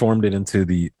transformed it into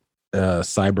the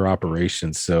cyber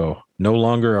operations. So no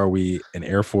longer are we an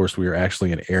Air Force. We are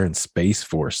actually an Air and Space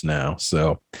Force now.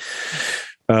 So,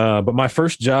 but my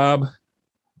first job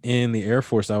in the Air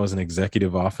Force, I was an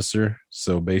executive officer.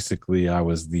 So basically, I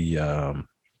was the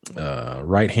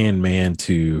right-hand man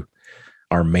to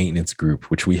our maintenance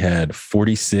group, which we had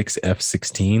 46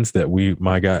 F-16s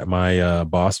that my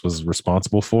boss was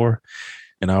responsible for.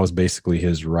 And I was basically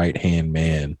his right-hand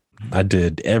man. I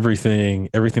did everything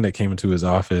that came into his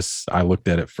office. I looked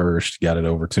at it first, got it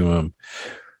over to him,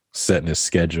 setting his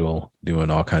schedule,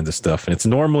 doing all kinds of stuff. And it's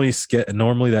normally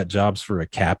that job's for a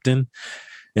captain.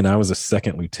 And I was a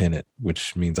second lieutenant,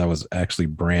 which means I was actually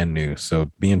brand new.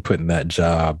 So being put in that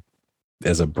job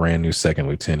as a brand new second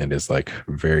lieutenant is like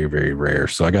very, very rare.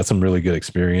 So I got some really good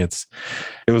experience.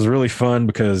 It was really fun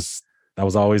because I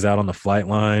was always out on the flight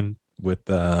line with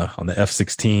on the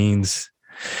F-16s,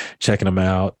 checking them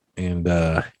out. And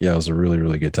yeah, it was a really,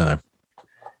 really good time.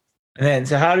 And then,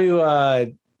 so how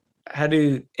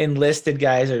do enlisted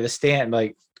guys or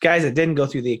like guys that didn't go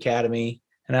through the academy,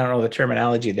 and I don't know the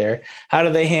terminology there, how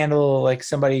do they handle like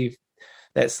somebody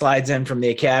that slides in from the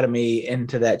academy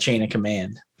into that chain of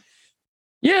command?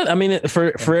 Yeah, I mean,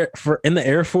 for in the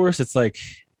Air Force, it's like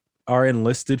our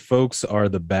enlisted folks are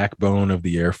the backbone of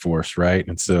the Air Force, right?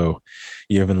 And so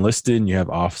you have enlisted and you have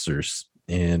officers,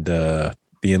 and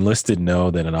the enlisted know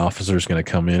that an officer is going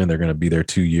to come in and they're going to be there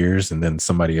 2 years, and then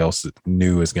somebody else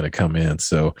new is going to come in.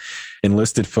 So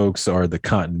enlisted folks are the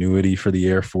continuity for the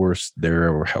Air Force.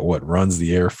 They're what runs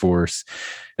the Air Force.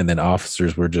 And then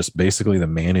officers were just basically the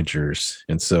managers.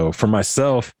 And so for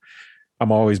myself, I've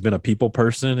always been a people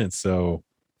person. And so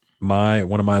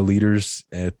one of my leaders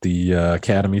at the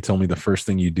academy told me the first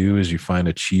thing you do is you find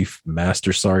a chief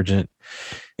master sergeant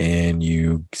and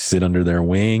you sit under their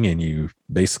wing and you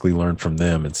basically learn from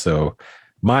them. And so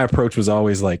my approach was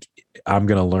always like, I'm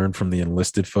going to learn from the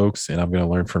enlisted folks and I'm going to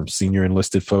learn from senior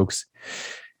enlisted folks.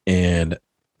 And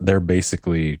they're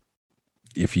basically,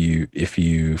 if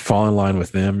you fall in line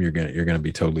with them, you're going to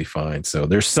be totally fine. So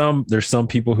there's some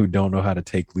people who don't know how to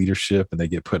take leadership and they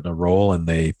get put in a role and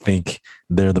they think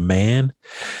they're the man.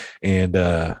 And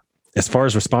as far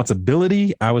as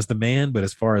responsibility, I was the man, but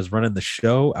as far as running the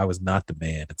show, I was not the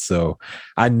man. And so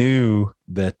I knew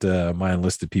that my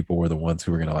enlisted people were the ones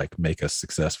who were going to like make us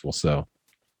successful. So,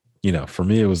 for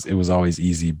me, it was always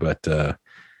easy, but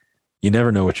you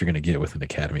never know what you're going to get with an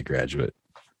academy graduate.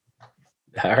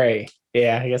 All right.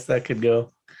 Yeah, I guess that could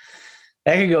go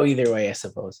either way, I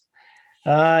suppose.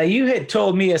 You had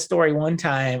told me a story one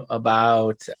time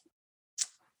about,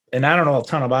 and I don't know a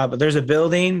ton about, but there's a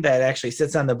building that actually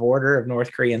sits on the border of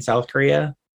North Korea and South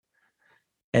Korea,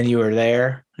 and you were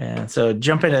there. And so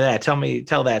jump into that.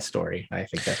 Tell that story. I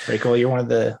think that's pretty cool. You're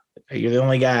the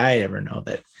only guy I ever know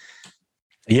that.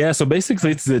 Yeah. So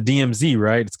basically it's the DMZ,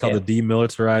 right? It's called the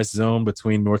Demilitarized Zone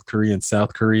between North Korea and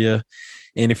South Korea.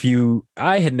 And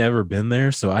I had never been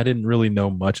there, so I didn't really know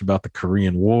much about the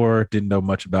Korean War, didn't know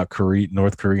much about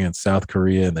North Korea and South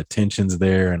Korea and the tensions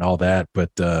there and all that.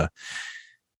 But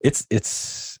it's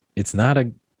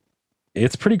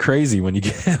pretty crazy when you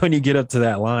get up to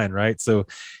that line, right? So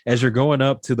as you're going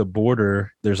up to the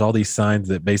border, there's all these signs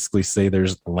that basically say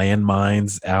there's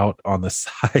landmines out on the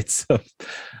sides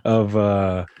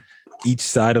of each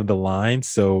side of the line.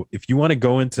 So if you want to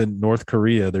go into North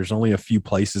Korea, there's only a few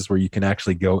places where you can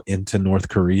actually go into North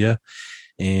Korea.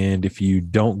 And if you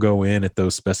don't go in at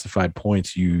those specified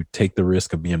points, you take the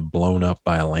risk of being blown up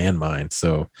by a landmine.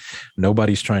 So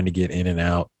nobody's trying to get in and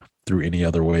out through any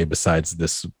other way besides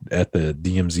this at the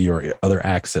DMZ or other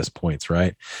access points,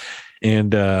 right?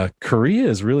 And Korea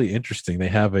is really interesting. They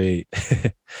have they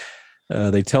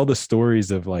tell the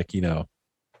stories of like,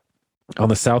 on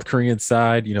the South Korean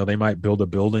side, they might build a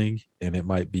building and it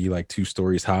might be like 2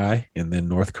 stories high. And then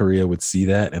North Korea would see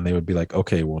that and they would be like,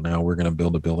 okay, well, now we're going to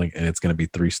build a building and it's going to be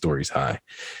 3 stories high.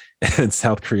 And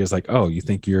South Korea is like, oh, you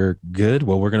think you're good?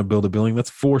 Well, we're going to build a building that's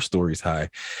 4 stories high.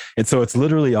 And so it's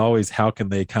literally always, how can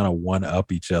they kind of one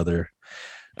up each other?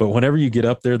 But whenever you get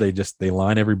up there, they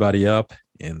line everybody up.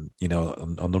 And,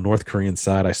 on the North Korean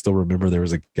side, I still remember there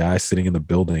was a guy sitting in the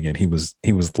building and he was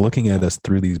looking at us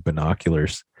through these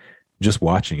binoculars, just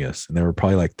watching us. And there were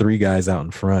probably like 3 guys out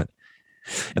in front,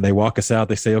 and they walk us out.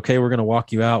 They say, okay, we're going to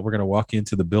walk you out. We're going to walk you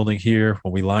into the building here.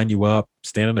 When we line you up,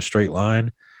 stand in a straight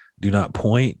line. Do not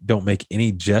point. Don't make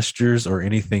any gestures or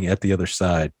anything at the other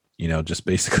side. Just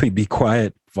basically be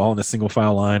quiet, fall in a single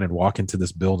file line and walk into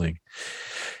this building.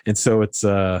 And so it's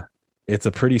it's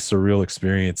a pretty surreal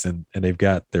experience. And they've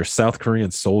got their South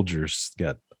Korean soldiers,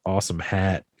 got awesome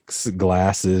hats,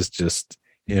 glasses, just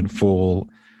in full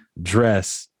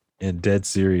dress and dead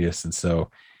serious. And so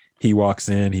he walks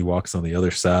in, he walks on the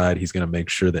other side. He's going to make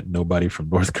sure that nobody from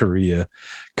North Korea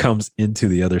comes into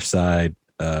the other side,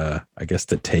 I guess,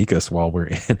 to take us while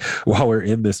we're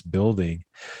in this building.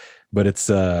 But it's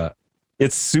the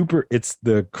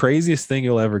craziest thing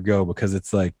you'll ever go, because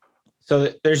it's like, so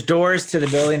there's doors to the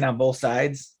building on both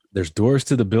sides. There's doors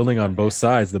to the building on both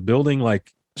sides. The building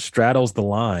like straddles the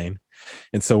line.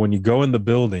 And so when you go in the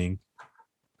building,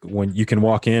 when you can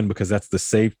walk in, because that's the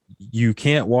safe, you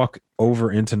can't walk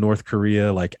over into North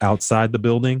Korea, like outside the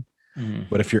building. Mm-hmm.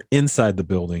 But if you're inside the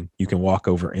building, you can walk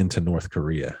over into North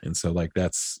Korea. And so like,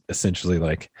 that's essentially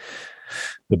like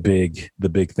the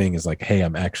big thing is like, hey,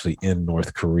 I'm actually in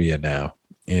North Korea now.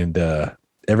 And,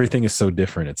 everything is so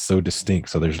different. It's so distinct.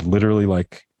 So there's literally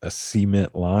like a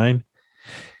cement line.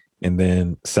 And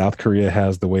then South Korea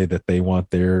has the way that they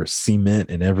want their cement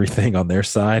and everything on their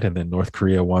side. And then North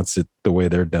Korea wants it the way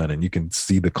they're done. And you can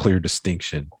see the clear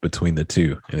distinction between the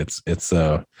two. And it's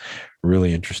a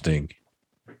really interesting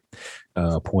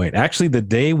point. Actually, the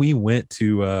day we went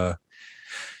to the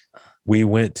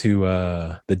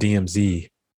DMZ,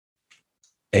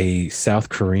 a South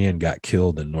Korean got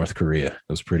killed in North Korea. It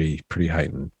was pretty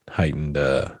heightened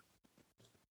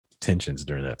tensions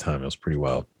during that time. It was pretty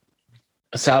wild.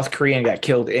 A South Korean got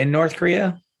killed in North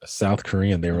Korea? A South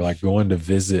Korean. They were like going to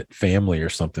visit family or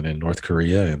something in North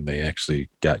Korea, and they actually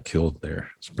got killed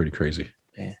there. It's pretty crazy.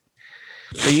 Yeah.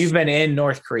 So you've been in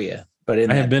North Korea, but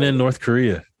I have been in North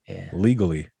Korea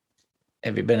legally.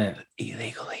 Have you been in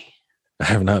illegally? I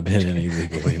have not been in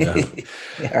illegally. No.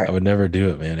 Right. I would never do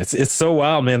it, man. It's so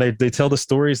wild, man. They tell the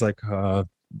stories like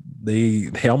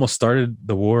they almost started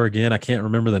the war again. I can't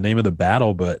remember the name of the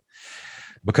battle, but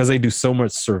because they do so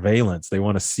much surveillance, they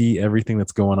want to see everything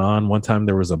that's going on. One time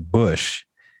there was a bush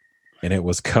and it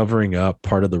was covering up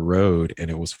part of the road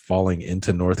and it was falling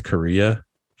into North Korea.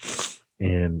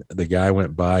 And the guy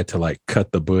went by to like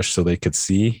cut the bush so they could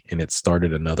see, and it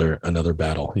started another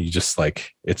battle. You just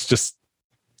like, it's just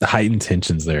the heightened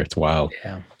tensions there. It's wild.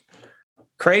 Yeah.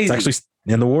 Crazy. It's actually,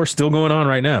 and the war's still going on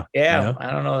right now. Yeah. You know?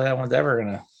 I don't know if that one's ever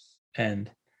going to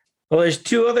end. Well, there's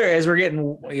two other, as we're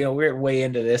getting, we're way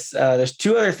into this. There's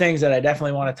two other things that I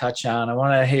definitely want to touch on. I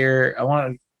want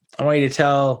you to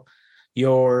tell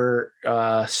your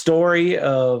story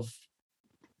of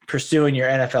pursuing your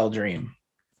NFL dream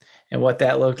and what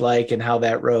that looked like and how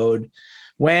that road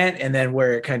went, and then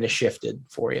where it kind of shifted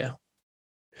for you.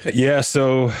 Yeah.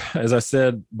 So as I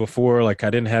said before, like I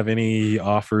didn't have any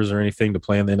offers or anything to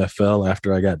play in the NFL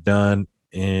after I got done.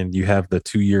 And you have the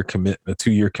 2-year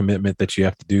commitment that you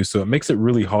have to do. So it makes it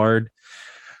really hard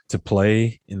to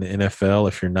play in the NFL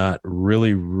if you're not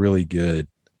really, really good,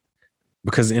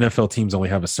 because NFL teams only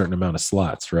have a certain amount of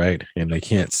slots, right? And they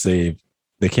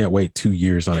can't wait 2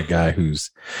 years on a guy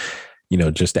who's,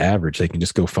 just average. They can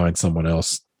just go find someone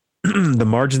else. The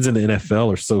margins in the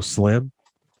NFL are so slim,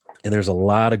 and there's a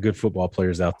lot of good football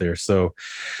players out there. So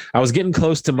I was getting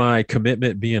close to my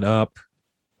commitment being up.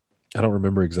 I don't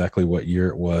remember exactly what year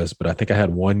it was, but I think I had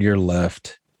 1 year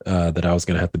left that I was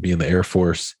going to have to be in the Air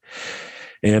Force.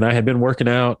 And I had been working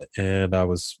out, and I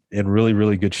was in really,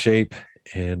 really good shape.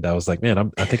 And I was like,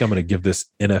 man, I think I'm going to give this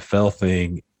NFL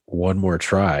thing one more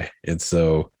try. And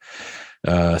so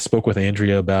I spoke with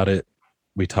Andrea about it.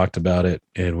 We talked about it,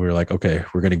 and we were like, okay,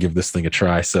 we're going to give this thing a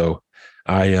try. So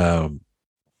I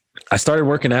started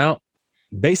working out,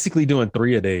 basically doing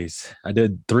 3 a days. I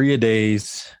did 3 a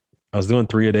days. I was doing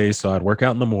 3 a day. So I'd work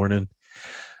out in the morning.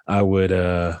 I would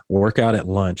work out at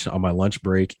lunch on my lunch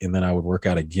break. And then I would work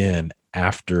out again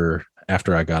after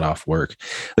I got off work.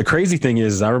 The crazy thing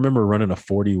is I remember running a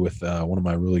 40 with one of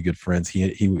my really good friends.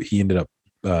 He ended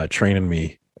up training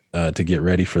me to get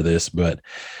ready for this. But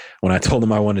when I told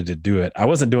him I wanted to do it, I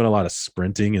wasn't doing a lot of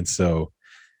sprinting. And so,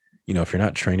 if you're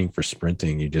not training for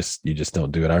sprinting, you just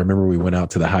don't do it. I remember we went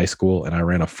out to the high school and I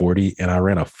ran a 40 and I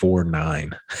ran a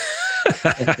 4.9.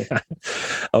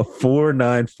 A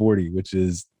 4.940, which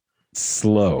is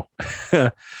slow.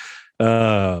 And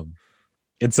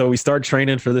so we start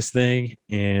training for this thing,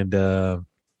 and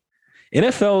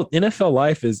NFL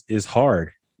life is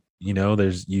hard.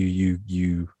 There's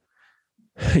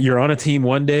you're on a team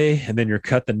one day and then you're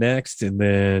cut the next, and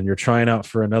then you're trying out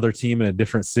for another team in a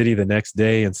different city the next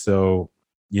day. And so,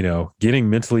 getting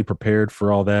mentally prepared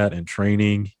for all that and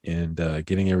training and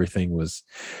getting everything was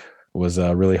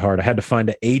really hard. I had to find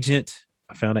an agent.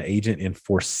 I found an agent in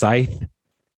Forsyth.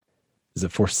 Is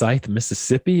it Forsyth,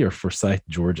 Mississippi, or Forsyth,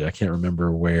 Georgia? I can't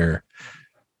remember where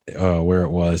it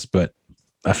was, but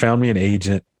I found me an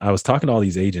agent. I was talking to all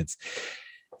these agents.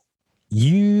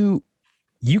 You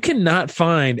cannot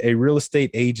find a real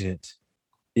estate agent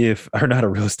or not a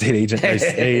real estate agent,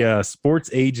 a sports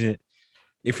agent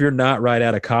if you're not right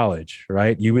out of college,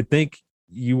 right? You would think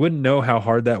you wouldn't know how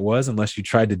hard that was unless you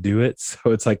tried to do it.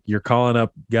 So it's like you're calling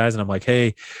up guys and I'm like,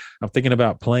 hey, I'm thinking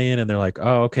about playing. And they're like,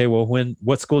 oh, okay, well,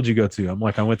 what school did you go to? I'm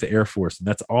like, I went to Air Force. And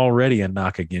that's already a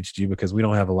knock against you because we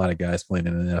don't have a lot of guys playing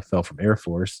in the NFL from Air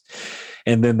Force.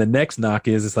 And then the next knock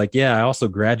is it's like, yeah, I also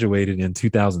graduated in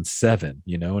 2007,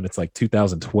 and it's like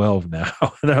 2012 now.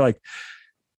 And they're like,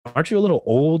 aren't you a little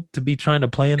old to be trying to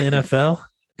play in the NFL?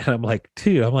 And I'm like,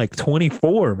 dude, I'm like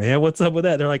 24, man. What's up with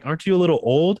that? They're like, aren't you a little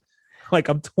old? Like,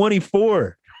 I'm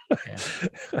 24. Yeah.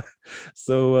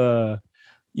 So,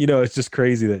 it's just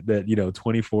crazy that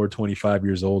 24, 25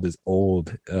 years old is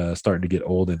old, starting to get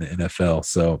old in the NFL.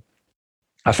 So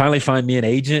I finally find me an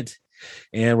agent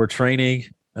and we're training,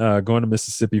 going to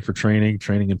Mississippi for training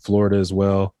in Florida as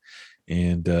well.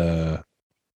 And, the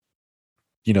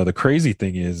crazy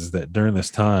thing is that during this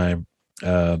time,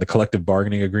 the collective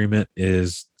bargaining agreement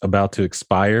is about to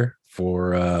expire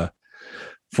for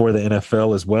the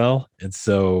NFL as well. And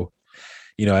so,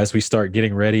 as we start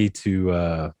getting ready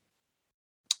to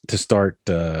start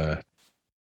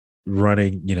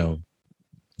running,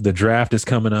 the draft is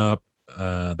coming up,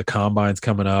 the combine's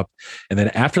coming up. And then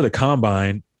after the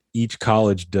combine, each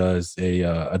college does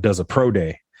a pro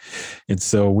day. And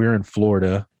so we're in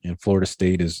Florida and Florida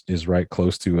State is right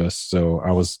close to us. So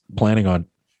I was planning on,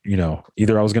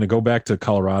 either I was going to go back to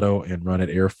Colorado and run at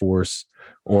Air Force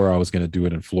or I was going to do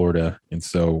it in Florida. And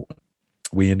so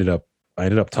I ended up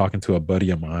talking to a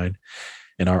buddy of mine,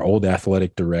 and our old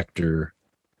athletic director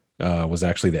was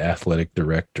actually the athletic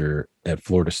director at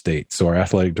Florida State. So our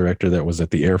athletic director that was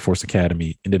at the Air Force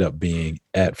Academy ended up being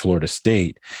at Florida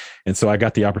State. And so I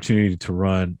got the opportunity to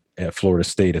run at Florida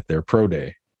State at their pro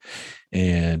day.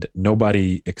 And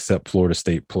nobody except Florida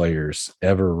State players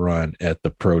ever run at the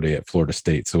pro day at Florida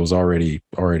State. So it was already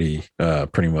pretty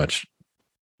much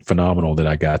phenomenal that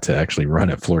I got to actually run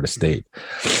at Florida State.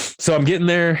 So I'm getting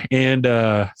there. And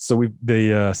so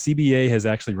the CBA has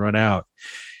actually run out.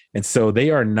 And so they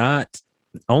are not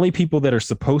only people that are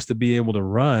supposed to be able to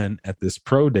run at this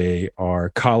pro day are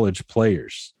college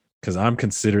players. Cause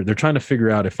they're trying to figure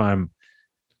out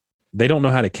they don't know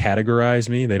how to categorize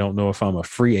me. They don't know if I'm a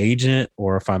free agent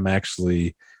or if I'm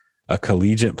actually a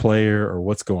collegiate player or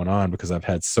what's going on, because I've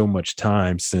had so much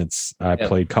time since I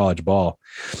played college ball.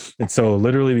 And so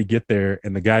literally we get there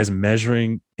and the guy's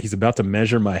he's about to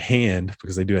measure my hand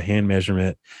because they do a hand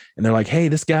measurement. And they're like, hey,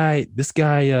 this guy,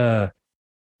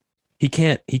 he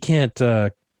can't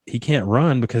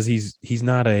run because he's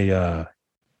not a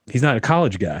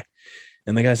college guy.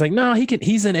 And the guy's like, no,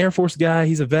 he's an Air Force guy.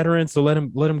 He's a veteran. So let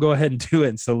him go ahead and do it.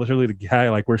 And so literally the guy,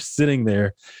 like, we're sitting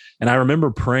there and I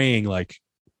remember praying like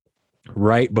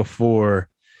right before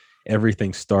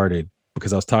everything started,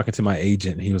 because I was talking to my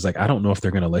agent and he was like, I don't know if they're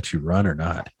going to let you run or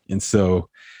not. And so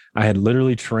I had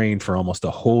literally trained for almost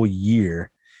a whole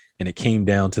year and it came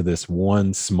down to this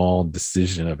one small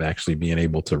decision of actually being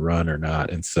able to run or not.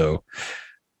 And so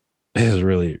it was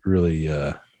really, really,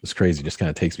 it's crazy. Just kind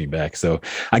of takes me back. So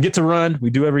I get to run.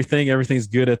 We do everything. Everything's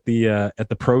good at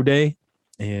the pro day,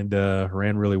 and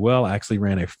ran really well. I actually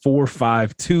ran a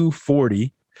 4.52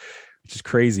 40, which is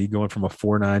crazy, going from a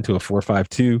 4.9 to a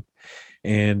 4.52.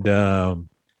 And I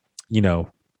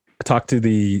talked to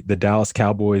the Dallas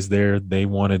Cowboys there. They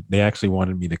actually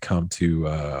wanted me to come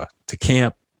to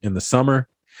camp in the summer,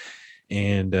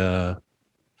 and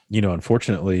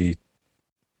unfortunately,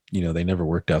 they never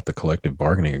worked out the collective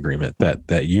bargaining agreement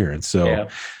that year. And so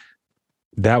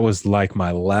that was like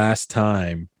my last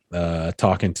time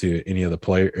talking to any of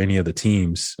the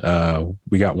teams.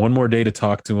 We got one more day to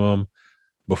talk to them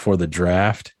before the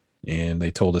draft. And they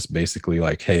told us basically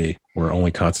like, hey, we're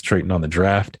only concentrating on the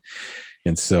draft.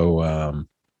 And so,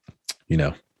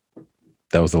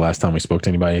 that was the last time we spoke to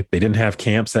anybody. They didn't have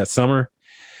camps that summer.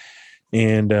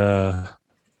 And,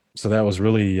 so that was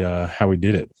really how we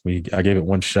did it. I gave it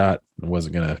one shot. I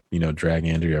wasn't gonna, drag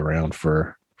Andrea around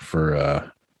for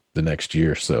the next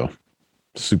year. So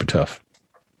super tough.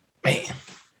 Man,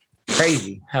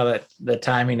 crazy how the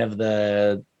timing of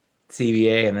the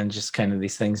CBA and then just kind of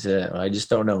these things that I just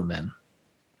don't know, man.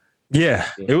 Yeah,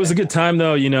 it was a good time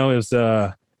though. It was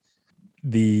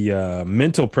the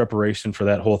mental preparation for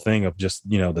that whole thing of just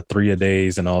the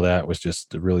 3-a-days and all that was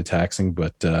just really taxing,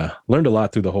 but learned a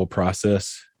lot through the whole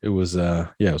process. It was it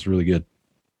was really good.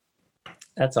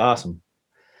 That's awesome.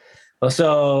 Well,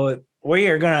 so we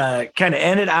are gonna kind of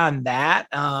end it on that.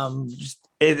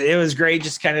 It was great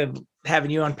just kind of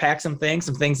having you unpack some things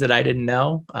that I didn't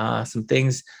know, some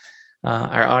things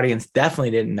our audience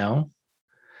definitely didn't know.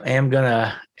 I am going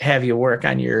to have you work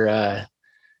on your, have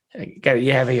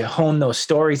you hone those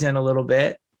stories in a little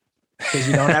bit, because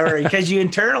you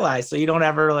internalize. So you don't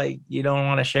ever you don't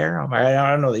want to share them. Or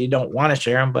I don't know that you don't want to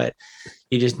share them, but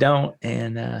you just don't.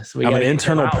 And so I'm an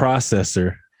internal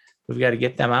processor. We've got to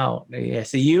get them out. Yeah.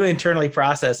 So you internally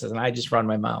process it, and I just run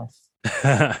my mouth.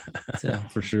 So,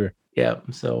 for sure. Yeah.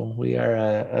 So we are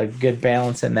a good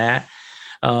balance in that.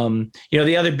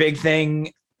 The other big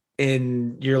thing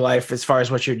in your life, as far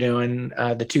as what you're doing,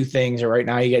 the two things are right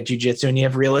now, you got jujitsu and you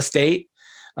have real estate.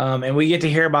 And we get to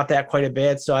hear about that quite a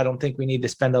bit. So I don't think we need to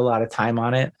spend a lot of time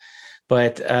on it,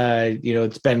 but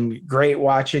it's been great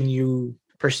watching you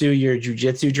pursue your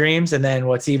jujitsu dreams. And then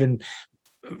what's even,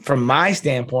 from my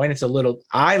standpoint,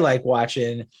 I like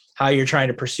watching how you're trying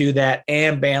to pursue that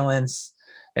and balance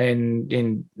and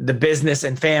in the business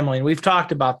and family. And we've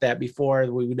talked about that before.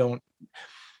 We don't,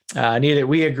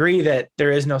 we agree that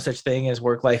there is no such thing as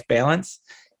work-life balance,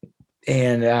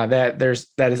 and that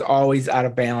is always out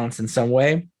of balance in some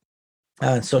way.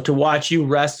 So to watch you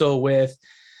wrestle with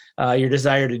your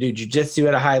desire to do jiu-jitsu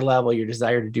at a high level, your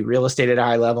desire to do real estate at a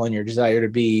high level, and your desire to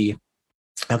be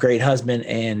a great husband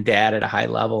and dad at a high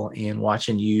level, and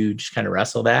watching you just kind of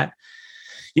wrestle that.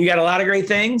 You got a lot of great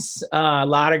things, a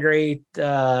lot of great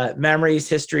memories,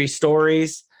 history,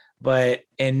 stories, but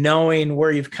in knowing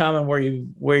where you've come and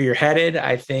where you're headed,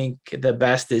 I think the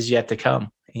best is yet to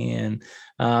come. And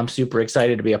I'm super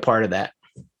excited to be a part of that.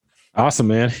 Awesome,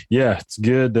 man. Yeah, it's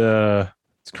good.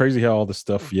 It's crazy how all the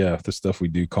stuff we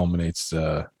do culminates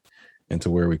into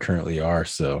where we currently are.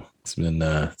 So it's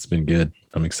been good.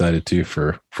 I'm excited too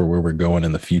for where we're going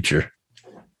in the future.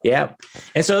 Yeah.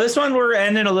 And so this one, we're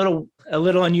ending a little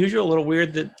unusual, a little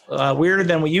weird, weirder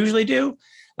than we usually do.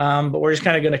 But we're just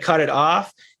kind of going to cut it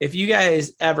off. If you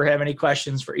guys ever have any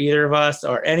questions for either of us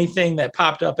or anything that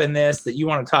popped up in this that you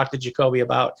want to talk to Jacobe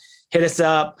about, hit us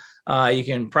up. You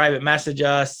can private message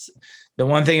us. The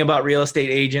one thing about real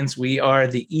estate agents, we are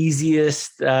the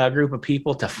easiest group of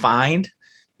people to find.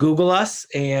 Google us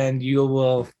and you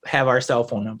will have our cell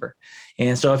phone number.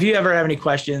 And so if you ever have any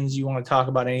questions, you want to talk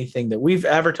about anything that we've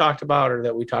ever talked about or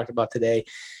that we talked about today,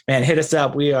 man, hit us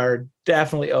up. We are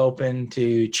definitely open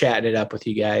to chatting it up with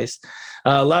you guys.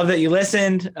 Love that you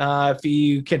listened. If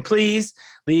you can please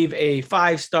leave a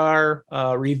 5-star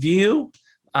review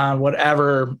on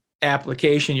whatever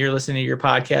application you're listening to your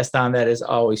podcast on, that is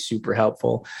always super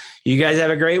helpful. You guys have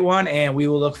a great one, and we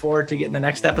will look forward to getting the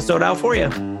next episode out for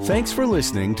you. Thanks for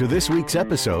listening to this week's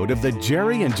episode of the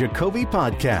Jerry and Jacobe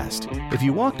podcast. If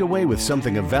you walked away with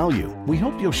something of value, we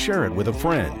hope you'll share it with a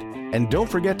friend. And don't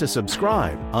forget to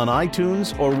subscribe on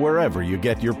iTunes or wherever you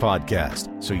get your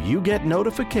podcast so you get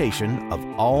notification of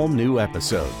all new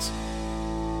episodes.